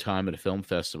it one time at a film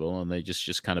festival, and they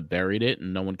just kind of buried it,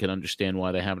 and no one can understand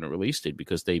why they haven't released it,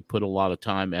 because they put a lot of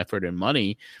time, effort, and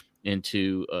money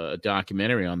into a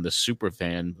documentary on the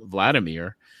superfan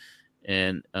Vladimir,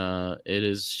 and it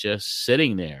is just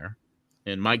sitting there.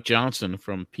 And Mike Johnson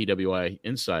from PWI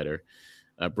Insider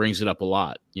brings it up a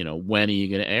lot. You know, when are you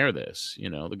going to air this? You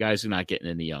know, the guy's not getting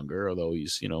any younger, although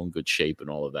he's, you know, in good shape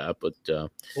and all of that. But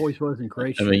always was in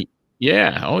great shape. I mean,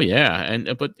 yeah, oh yeah,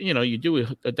 but you know, you do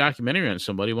a documentary on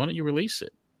somebody. Why don't you release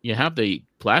it? You have the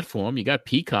platform. You got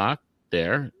Peacock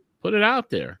there. Put it out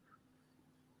there.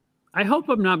 I hope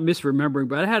I'm not misremembering,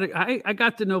 but I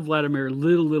got to know Vladimir a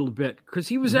little bit because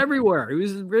he was everywhere. He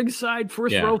was ringside,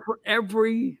 first row for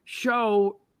every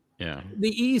show. Yeah. The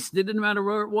East, it didn't matter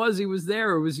where it was. He was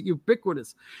there. It was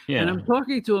ubiquitous. Yeah. And I'm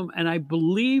talking to him, and I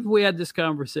believe we had this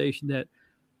conversation that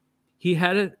he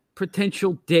had a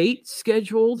potential date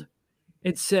scheduled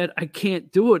and said, I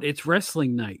can't do it. It's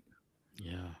wrestling night.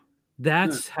 Yeah.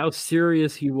 That's how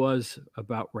serious he was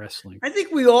about wrestling. I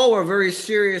think we all were very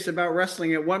serious about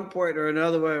wrestling at one point or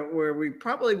another, where we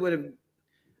probably would have,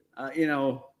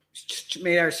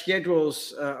 made our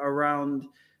schedules around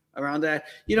that.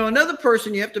 You know, another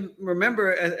person you have to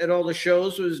remember at all the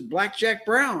shows was Blackjack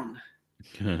Brown.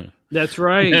 That's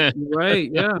right.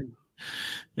 Right. Yeah.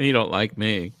 You don't like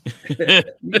me.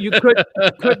 You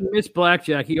couldn't miss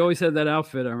Blackjack. He always had that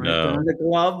outfit on, right? No. The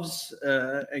gloves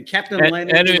and Captain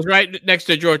Leonard. And he was right next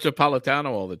to George Napolitano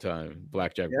all the time.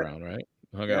 Blackjack Brown, right?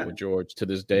 Hung out with George to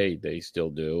this day. They still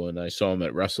do. And I saw him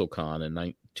at WrestleCon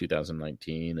in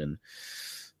 2019. And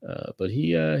but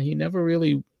he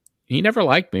never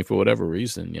liked me for whatever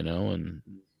reason, you know. And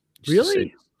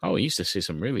really, he used to say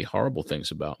some really horrible things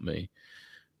about me.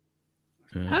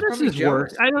 How does this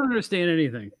work? I don't understand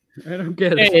anything. I don't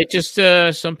get it. It just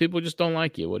some people just don't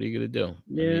like you. What are you going to do?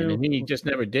 Yeah, I mean, and he just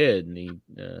never did,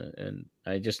 and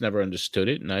I just never understood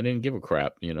it, and I didn't give a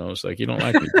crap. You know, it's like, you don't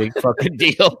like me, big fucking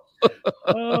deal.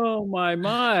 Oh my.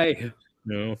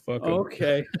 No, fuck.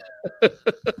 Okay.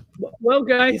 Well,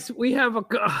 guys, we have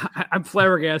I'm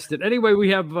flabbergasted. Anyway, we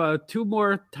have 2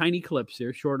 more tiny clips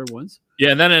here, shorter ones.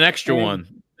 Yeah, and then an extra one.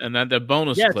 And then the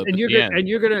bonus clip. And you're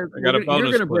gonna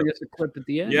bring us a clip at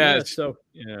the end. Yes.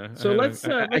 Yeah, so let's.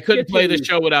 I couldn't play the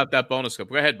show without that bonus clip.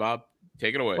 Go ahead, Bob.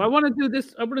 Take it away. Well, I want to do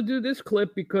this. I'm going to do this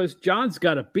clip because John's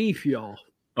got a beef, y'all.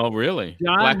 Oh, really?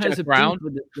 John has a beef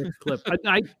with this clip.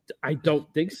 I don't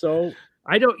think so.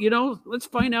 I don't. You know, let's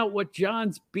find out what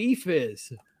John's beef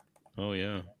is. Oh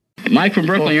yeah. Mike from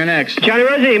Brooklyn, you're next. Johnny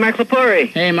Rossi, Mike Lepori.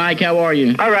 Hey, Mike, how are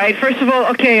you? All right. First of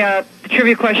all, the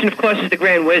trivia question, of course, is the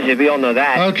Grand Wizard. We all know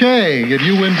that. Okay, if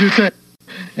you win 2 tickets.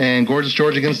 And Gorgeous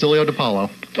George against Ilio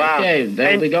DiPaolo. Wow. Okay,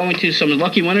 they'll be going to some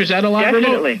lucky winners. Is that a lot?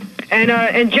 Definitely.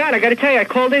 And John, I got to tell you, I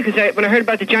called in because when I heard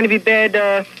about the Johnny B. Bad,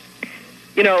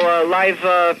 live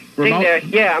thing there.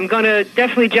 Yeah, I'm going to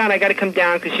definitely, John, I got to come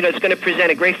down because, it's going to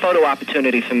present a great photo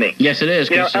opportunity for me. Yes, it is.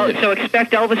 So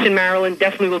expect Elvis and Marilyn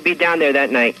definitely will be down there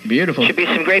that night. Beautiful. Should be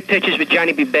some great pictures with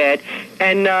Johnny B. Bad.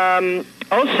 And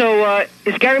also,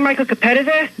 is Gary Michael Capetta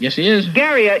there? Yes, he is.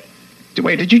 Gary,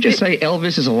 wait, did you just say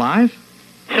Elvis is alive?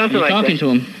 Something like that. Talking to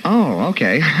him. Oh,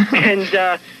 okay.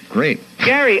 And Great.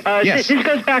 Gary, Yes. this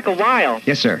goes back a while.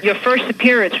 Yes, sir. Your first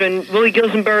appearance when Willie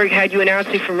Gilzenberg had you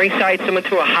announcing from ringside, someone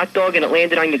threw a hot dog and it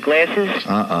landed on your glasses.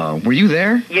 Uh-oh. Were you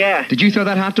there? Yeah. Did you throw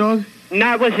that hot dog?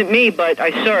 No, it wasn't me, but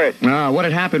I saw it. What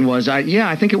had happened was,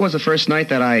 I think it was the first night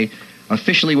that I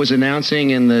officially was announcing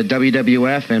in the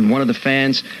WWF, and one of the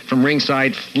fans from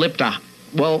ringside flipped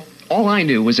all I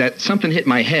knew was that something hit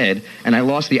my head, and I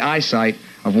lost the eyesight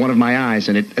of one of my eyes,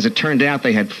 and as it turned out,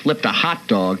 they had flipped a hot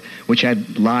dog, which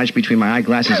had lodged between my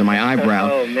eyeglasses and my eyebrow.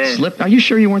 Oh, man. Slipped. Are you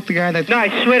sure you weren't the guy that... No,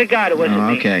 I swear to God it wasn't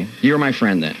me. Okay. You're my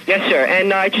friend, then. Yes, sir.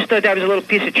 And I just thought that was a little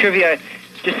piece of trivia,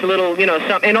 just a little,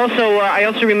 something. And also, I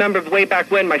also remember way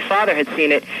back when my father had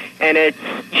seen it, and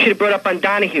you should have brought up on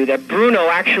Donahue that Bruno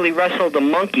actually wrestled the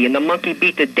monkey, and the monkey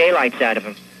beat the daylights out of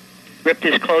him. Ripped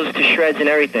his clothes to shreds and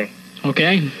everything.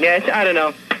 Okay. Yeah, I don't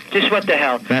know. Just what the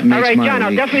hell. That makes All right, my John, I'll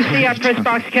week. definitely see you at Press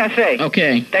Box Cafe.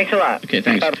 Okay. Thanks a lot. Okay,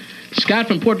 thanks. Bye-bye. Scott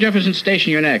from Port Jefferson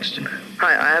Station, you're next.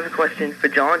 Hi, I have a question for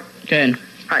John. Okay.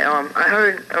 Hi, I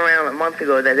heard around a month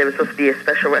ago that there was supposed to be a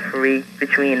special referee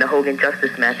between the Hogan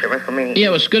Justice match at WrestleMania. Yeah,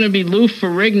 it was going to be Lou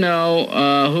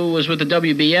Ferrigno, who was with the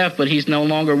WBF, but he's no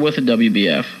longer with the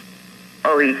WBF.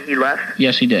 Oh, he left?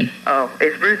 Yes, he did. Oh,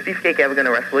 is Bruce Beefcake ever going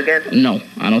to wrestle again? No,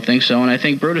 I don't think so. And I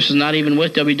think Brutus is not even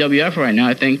with WWF right now.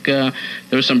 I think there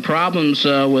were some problems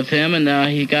with him, and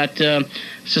he got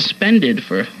suspended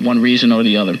for one reason or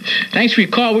the other. Thanks for your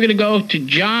call. We're going to go to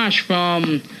Josh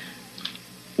from...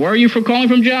 Where are you calling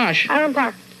from, Josh? Island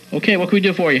Park. Okay, what can we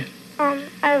do for you? I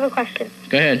have a question.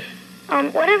 Go ahead.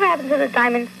 Whatever happened to the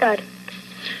Diamond Stud?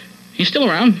 He's still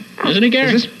around, isn't he,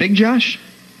 Gary? Is this Big Josh?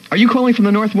 Are you calling from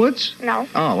the North Woods? No.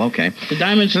 Oh, okay. The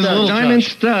Diamond Stud. The Diamond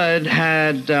Stud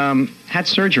had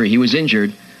surgery. He was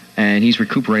injured, and he's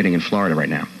recuperating in Florida right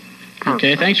now.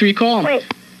 Okay, thanks for your call. Wait.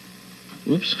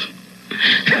 Oops.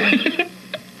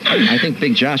 I think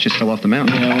Big Josh just fell off the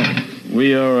mountain.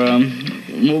 We are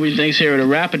moving things here at a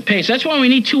rapid pace. That's why we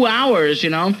need 2 hours,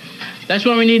 That's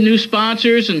why we need new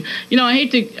sponsors. And, I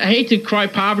hate to cry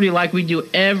poverty like we do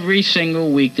every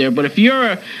single week there. But if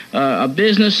you're a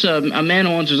business, a man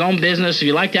who owns his own business, if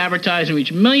you like to advertise and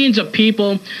reach millions of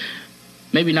people,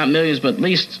 maybe not millions, but at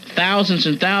least thousands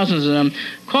and thousands of them,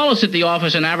 call us at the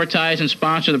office and advertise and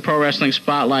sponsor the Pro Wrestling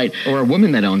Spotlight. Or a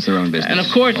woman that owns their own business. And,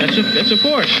 of course, that's of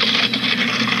course.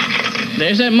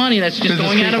 There's that money that's just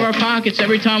going out of our pockets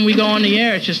every time we go on the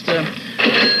air. It's just the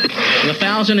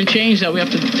 1,000 and change that we have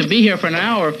to be here for an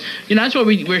hour. That's why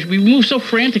we move so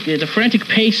frantically, at a frantic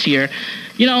pace here.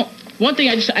 One thing,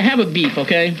 I have a beef,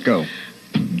 okay? Go.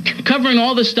 Covering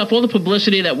all this stuff, all the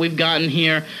publicity that we've gotten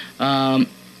here, I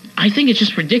think it's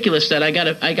just ridiculous that I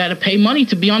gotta pay money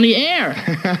to be on the air.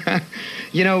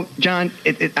 John,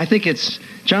 I think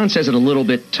John says it a little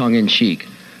bit tongue-in-cheek,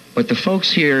 but the folks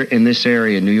here in this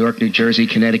area, New York, New Jersey,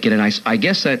 Connecticut, and I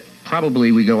guess that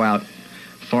probably we go out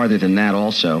farther than that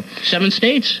also. 7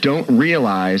 states. Don't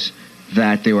realize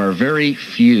that there are very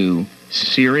few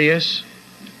serious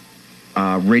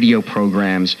radio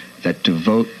programs that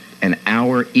devote an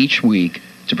hour each week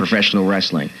to professional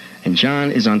wrestling. And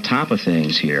John is on top of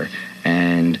things here.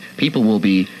 And people will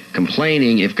be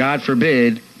complaining if, God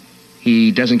forbid,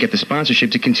 he doesn't get the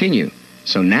sponsorship to continue.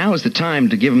 So now is the time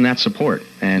to give him that support.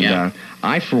 And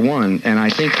I, for one, and I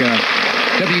think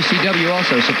WCW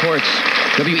also supports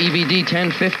WEVD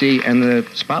 1050 and the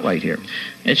Spotlight here.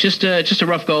 It's just a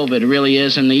rough go of it. It really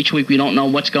is. And each week we don't know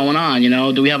what's going on.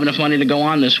 Do we have enough money to go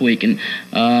on this week? And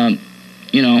I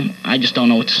just don't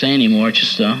know what to say anymore. It's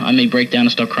just I may break down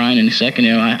and start crying in a second.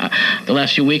 The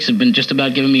last few weeks have been just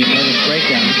about giving me a nervous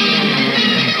breakdown.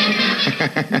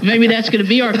 Maybe that's going to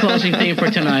be our closing theme for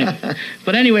tonight.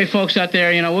 But anyway, folks out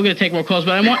there, we're going to take more calls.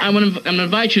 But I'm going to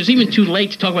invite you. It's even too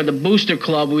late to talk about the Booster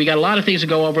Club. We got a lot of things to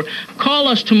go over. Call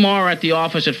us tomorrow at the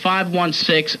office at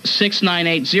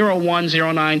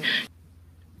 516-698-0109.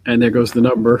 And there goes the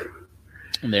number.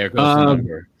 And there goes the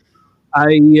number.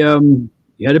 You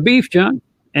had a beef, John,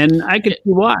 and I could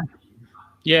see why.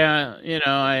 Yeah,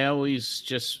 I always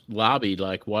just lobbied,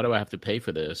 like, why do I have to pay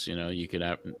for this? You could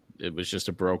have, it was just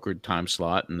a brokered time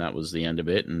slot, and that was the end of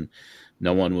it, and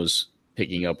no one was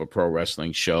picking up a pro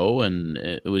wrestling show, and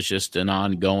it was just an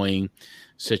ongoing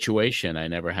situation. I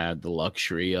never had the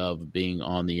luxury of being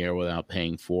on the air without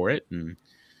paying for it, and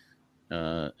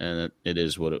it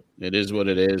is what it is.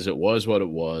 It was what it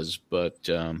was, but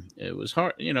it was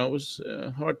hard. It was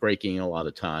heartbreaking a lot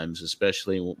of times,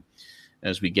 especially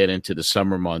as we get into the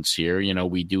summer months here.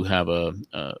 We do have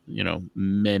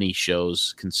many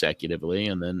shows consecutively,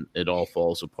 and then it all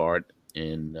falls apart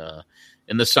in the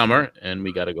summer, and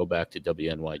we got to go back to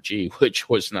WNYG, which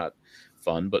was not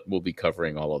fun, but we'll be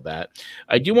covering all of that.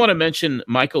 I do want to mention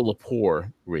Michael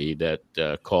Lepore, Reed,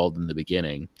 that called in the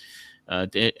beginning.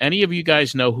 Did any of you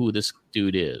guys know who this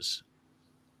dude is?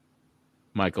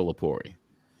 Michael Lepore.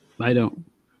 I don't.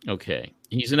 Okay.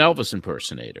 He's an Elvis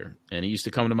impersonator, and he used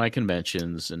to come to my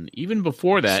conventions. And even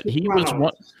before that, he was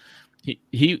one.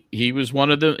 He was one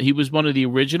of the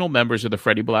original members of the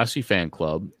Freddie Blassie fan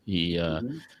club. He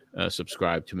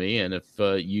subscribed to me, and if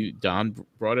Don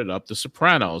brought it up, The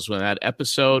Sopranos, when that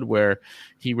episode where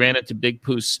he ran into Big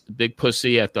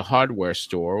Pussy at the hardware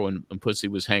store when Pussy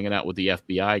was hanging out with the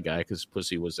FBI guy because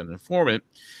Pussy was an informant,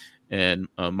 and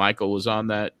Michael was on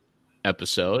that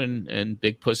episode, and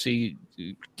Big Pussy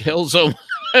kills him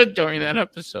during that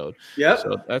episode. Yep.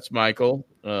 So that's Michael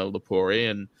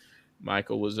Lepore, and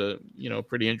Michael was a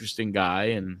pretty interesting guy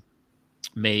and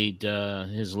made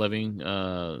his living,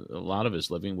 a lot of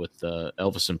his living with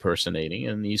Elvis impersonating,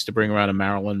 and he used to bring around a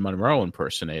Marilyn Monroe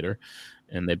impersonator,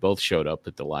 and they both showed up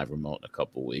at the live remote in a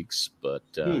couple weeks. But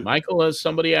Michael is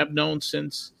somebody I've known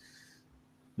since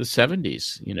the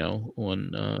 70s,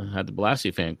 when had the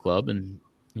Blassie fan club, and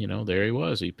there he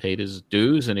was. He paid his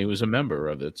dues, and he was a member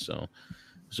of it. So he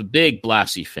was a big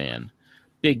Blassie fan.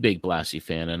 Big Blassie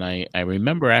fan. And I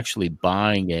remember actually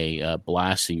buying a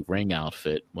Blassie ring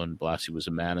outfit when Blassie was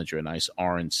a manager, a nice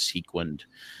orange sequined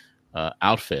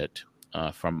outfit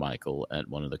from Michael at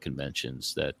one of the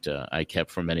conventions that I kept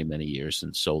for many, many years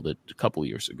and sold it a couple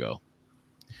years ago.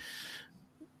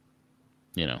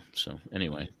 So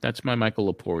anyway, that's my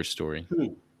Michael Lepore story.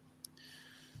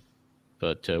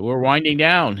 But we're winding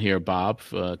down here, Bob,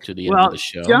 to the end of the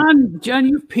show. John,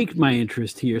 you've piqued my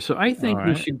interest here, so I think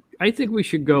we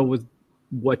should go with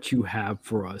what you have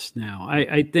for us now.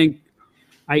 I think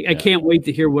I can't wait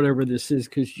to hear whatever this is,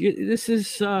 because this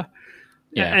is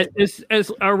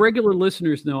as our regular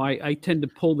listeners know, I tend to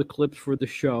pull the clips for the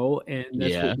show, and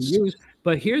that's what we use.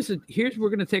 But here's we're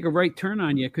going to take a right turn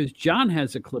on you, because John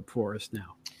has a clip for us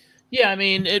now. Yeah, I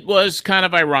mean, it was kind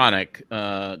of ironic.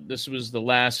 This was the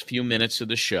last few minutes of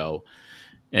the show,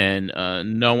 and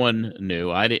no one knew.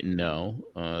 I didn't know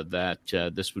that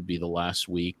this would be the last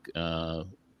week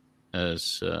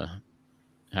as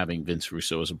having Vince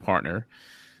Russo as a partner.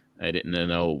 I didn't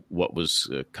know what was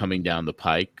coming down the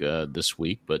pike this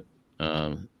week, but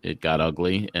it got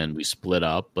ugly, and we split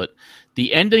up. But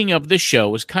the ending of the show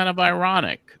was kind of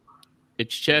ironic.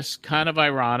 It's just kind of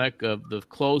ironic of the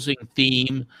closing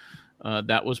theme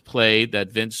that was played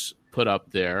that Vince put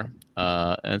up there.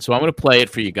 And so I'm going to play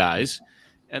it for you guys,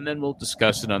 and then we'll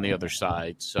discuss it on the other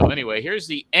side. So anyway, here's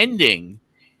the ending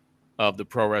of the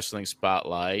Pro Wrestling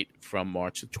Spotlight from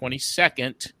March the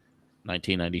 22nd,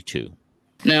 1992.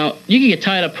 Now, you can get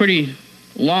tied up pretty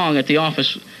long at the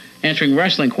office answering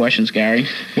wrestling questions, Gary.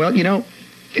 Well,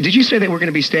 did you say that we're going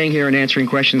to be staying here and answering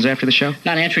questions after the show?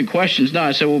 Not answering questions,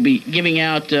 no. So we'll be giving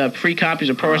out free copies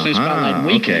of Pro Wrestling Spotlight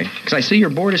weekly. Okay, because I see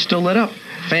your board is still lit up.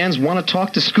 Fans want to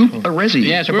talk to Scoop Arezzi.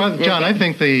 Yes, John, I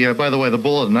think by the way, the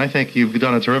bulletin, I think you've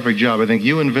done a terrific job. I think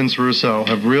you and Vince Russo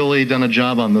have really done a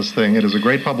job on this thing. It is a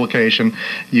great publication.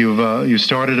 You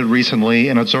started it recently,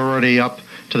 and it's already up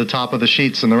to the top of the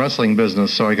sheets in the wrestling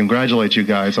business, so I congratulate you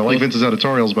guys. I like Vince's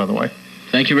editorials, by the way.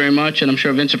 Thank you very much, and I'm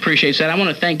sure Vince appreciates that. I want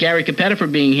to thank Gary Capetta for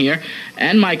being here,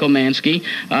 and Michael Mansky.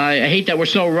 I hate that we're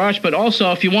so rushed, but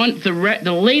also, if you want the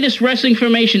latest wrestling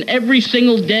information every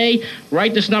single day,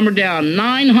 write this number down,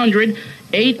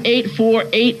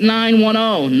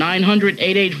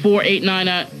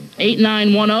 900-884-8910,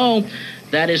 900-884-8910.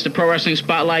 That is the Pro Wrestling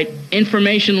Spotlight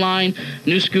information line.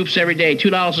 New scoops every day.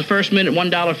 $2 the first minute,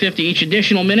 $1.50 each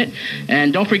additional minute.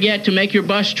 And don't forget to make your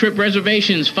bus trip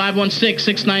reservations,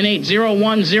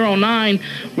 516-698-0109.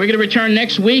 We're going to return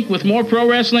next week with more Pro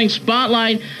Wrestling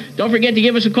Spotlight. Don't forget to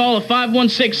give us a call at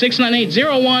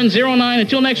 516-698-0109.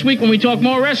 Until next week when we talk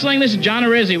more wrestling, this is John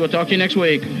Arezzi. We'll talk to you next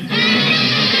week.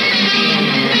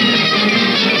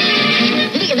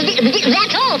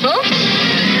 That's all, folks.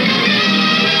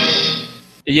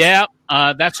 Yeah,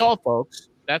 that's all, folks.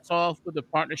 That's all for the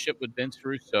partnership with Vince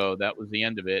Russo. That was the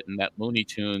end of it, and that Looney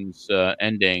Tunes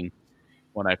ending.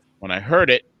 When I heard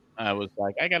it, I was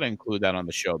like, I got to include that on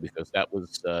the show, because that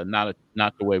was not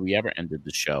the way we ever ended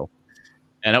the show,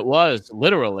 and it was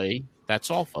literally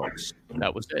that's all, folks.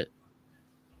 That was it.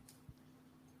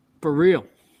 For real.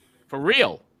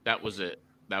 That was it.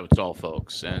 That was all,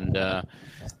 folks. And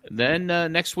then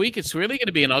next week, it's really going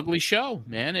to be an ugly show,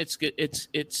 man.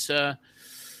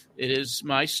 It is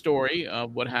my story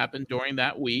of what happened during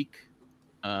that week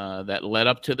that led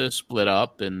up to the split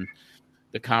up and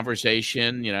the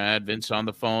conversation. I had Vince on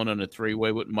the phone on a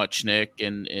three-way with Muchnick,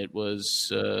 and it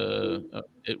was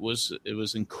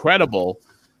incredible,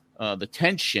 the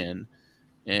tension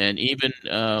And even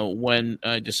when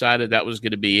I decided that was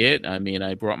going to be it, I mean,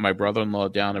 I brought my brother-in-law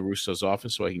down to Russo's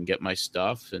office so I can get my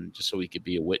stuff and just so he could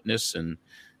be a witness. And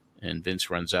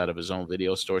Vince runs out of his own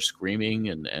video store screaming.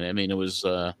 And I mean, it was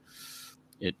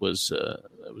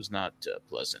not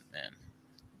pleasant, man.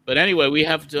 But anyway, we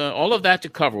have all of that to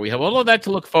cover. We have all of that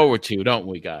to look forward to, don't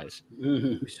we, guys?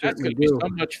 Mm-hmm. That's going to be so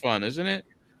much fun, isn't it?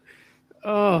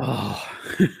 Oh,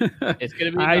 it's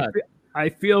going to be nuts. I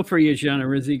feel for you, John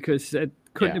Arezzi, because that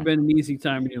couldn't have been an easy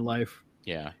time in your life.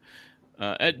 Yeah,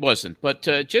 it wasn't. But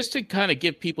just to kind of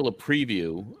give people a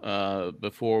preview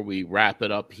before we wrap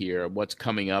it up here, what's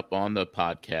coming up on the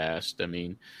podcast. I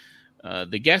mean,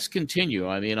 the guests continue.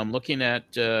 I mean, I'm looking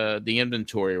at the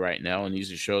inventory right now, and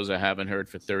these are shows I haven't heard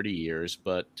for 30 years.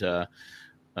 But,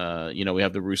 we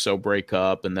have the Russo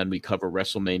breakup, and then we cover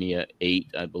WrestleMania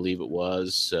 8, I believe it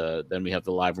was. Then we have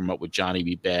the live remote with Johnny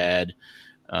B. Bad.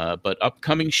 But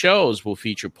upcoming shows will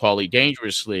feature Paulie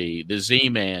Dangerously, the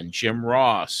Z-Man, Jim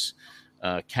Ross,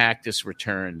 Cactus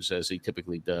returns as he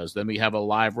typically does. Then we have a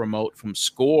live remote from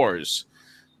Scores,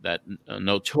 that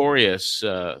notorious,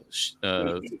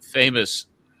 famous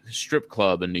strip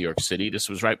club in New York City. This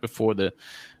was right before the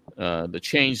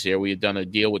change there. We had done a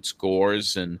deal with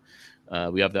Scores, and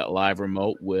we have that live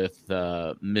remote with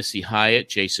Missy Hyatt,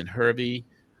 Jason Hervey,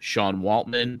 Sean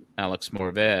Waltman, Alex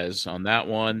Morvez on that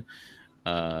one.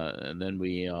 And then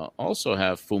we also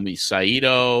have Fumi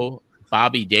Saito,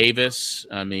 Bobby Davis.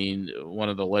 I mean, one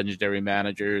of the legendary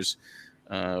managers,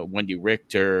 Wendy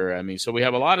Richter. I mean, so we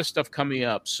have a lot of stuff coming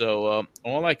up. So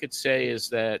all I could say is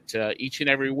that each and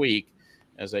every week,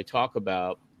 as I talk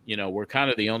about, we're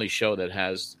kind of the only show that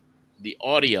has the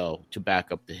audio to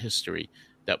back up the history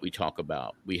that we talk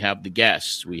about. We have the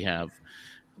guests. We have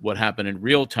what happened in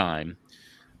real time.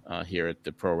 Here at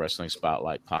the Pro Wrestling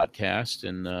Spotlight podcast.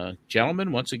 And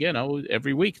gentlemen, once again,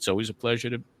 every week, it's always a pleasure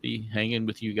to be hanging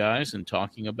with you guys and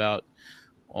talking about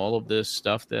all of this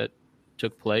stuff that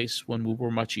took place when we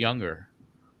were much younger.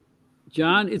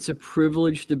 John, it's a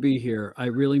privilege to be here. I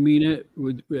really mean it.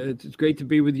 It's great to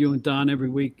be with you and Don every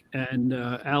week, and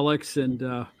Alex, and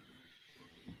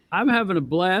I'm having a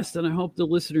blast, and I hope the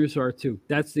listeners are too.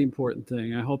 That's the important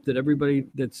thing. I hope that everybody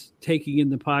that's taking in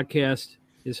the podcast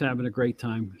is having a great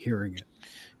time hearing it.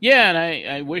 Yeah, and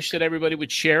I wish that everybody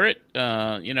would share it.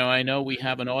 I know we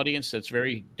have an audience that's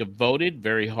very devoted,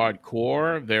 very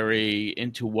hardcore, very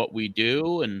into what we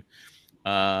do. And,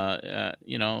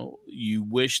 you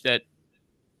wish that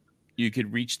you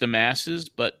could reach the masses,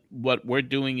 but what we're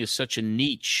doing is such a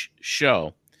niche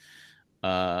show.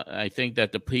 I think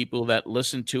that the people that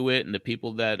listen to it and the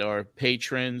people that are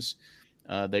patrons,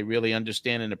 they really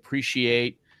understand and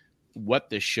appreciate what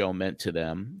this show meant to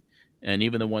them. And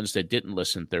even the ones that didn't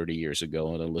listen 30 years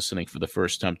ago and are listening for the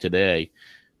first time today,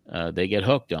 they get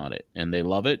hooked on it and they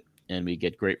love it. And we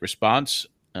get great response.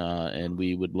 And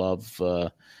we would love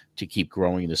to keep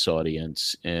growing this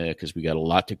audience because we got a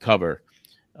lot to cover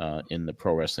in the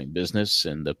pro wrestling business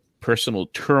and the personal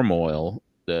turmoil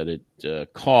that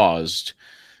it caused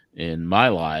in my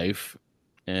life.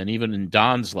 And even in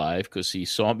Don's life, because he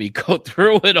saw me go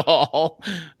through it all,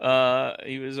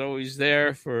 he was always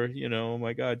there for, oh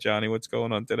my God, Johnny, what's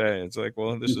going on today? It's like,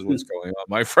 well, this is what's going on,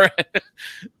 my friend.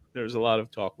 There's a lot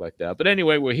of talk like that. But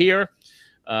anyway, we're here.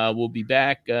 We'll be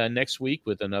back next week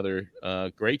with another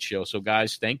great show. So,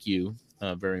 guys, thank you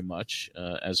very much,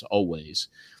 as always.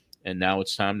 And now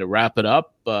it's time to wrap it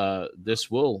up.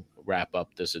 This will wrap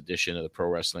up this edition of the Pro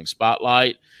Wrestling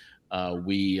Spotlight.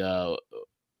 We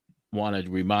want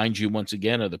to remind you once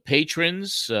again of the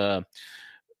patrons.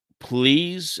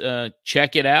 Please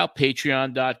check it out,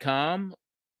 patreon.com,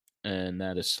 and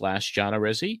that is /John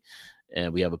Arezzi.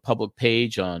 And we have a public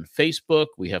page on Facebook.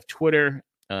 We have Twitter,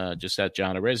 just at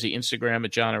John Arezzi, Instagram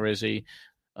at John Arezzi.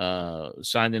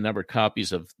 Signed and numbered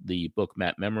copies of the book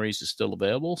Matt Memories is still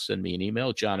available. Send me an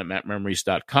email,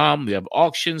 john@mattmemories.com. We have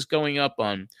auctions going up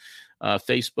on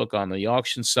Facebook on the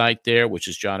auction site there, which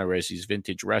is John Arezzi's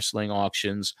Vintage Wrestling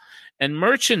Auctions. And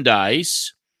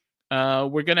merchandise,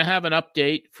 we're going to have an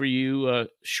update for you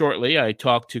shortly. I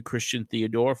talked to Christian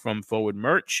Theodore from Forward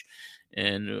Merch,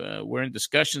 and we're in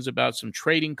discussions about some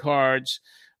trading cards.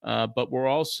 But we're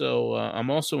also,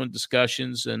 I'm also in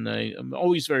discussions, and I'm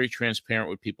always very transparent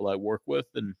with people I work with,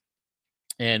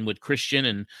 and with Christian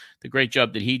and the great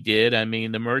job that he did. I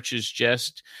mean, the merch is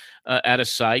just at a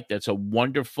site that's a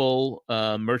wonderful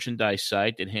merchandise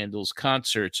site that handles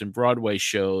concerts and Broadway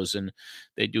shows, and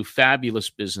they do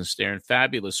fabulous business there and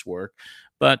fabulous work.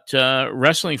 But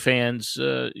wrestling fans,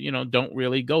 don't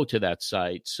really go to that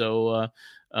site. So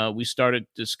we started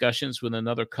discussions with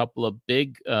another couple of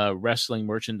big wrestling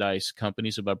merchandise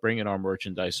companies about bringing our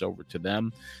merchandise over to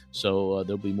them. So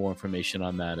there'll be more information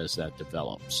on that as that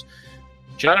develops.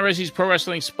 John Arezzi's Pro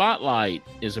Wrestling Spotlight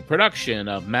is a production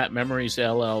of Matt Memories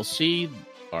LLC.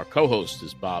 Our co-host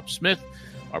is Bob Smith.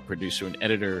 Our producer and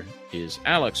editor is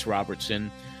Alex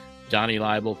Robertson. Donnie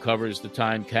Leibel covers the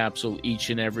time capsule each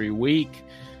and every week.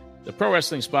 The Pro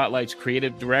Wrestling Spotlight's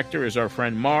creative director is our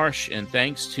friend Marsh, and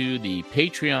thanks to the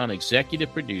Patreon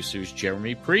executive producers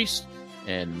Jeremy Priest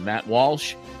and Matt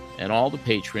Walsh and all the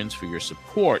patrons for your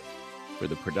support for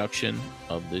the production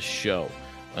of this show.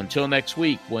 Until next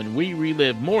week, when we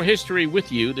relive more history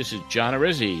with you, this is John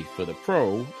Arezzi for the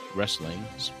Pro Wrestling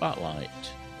Spotlight.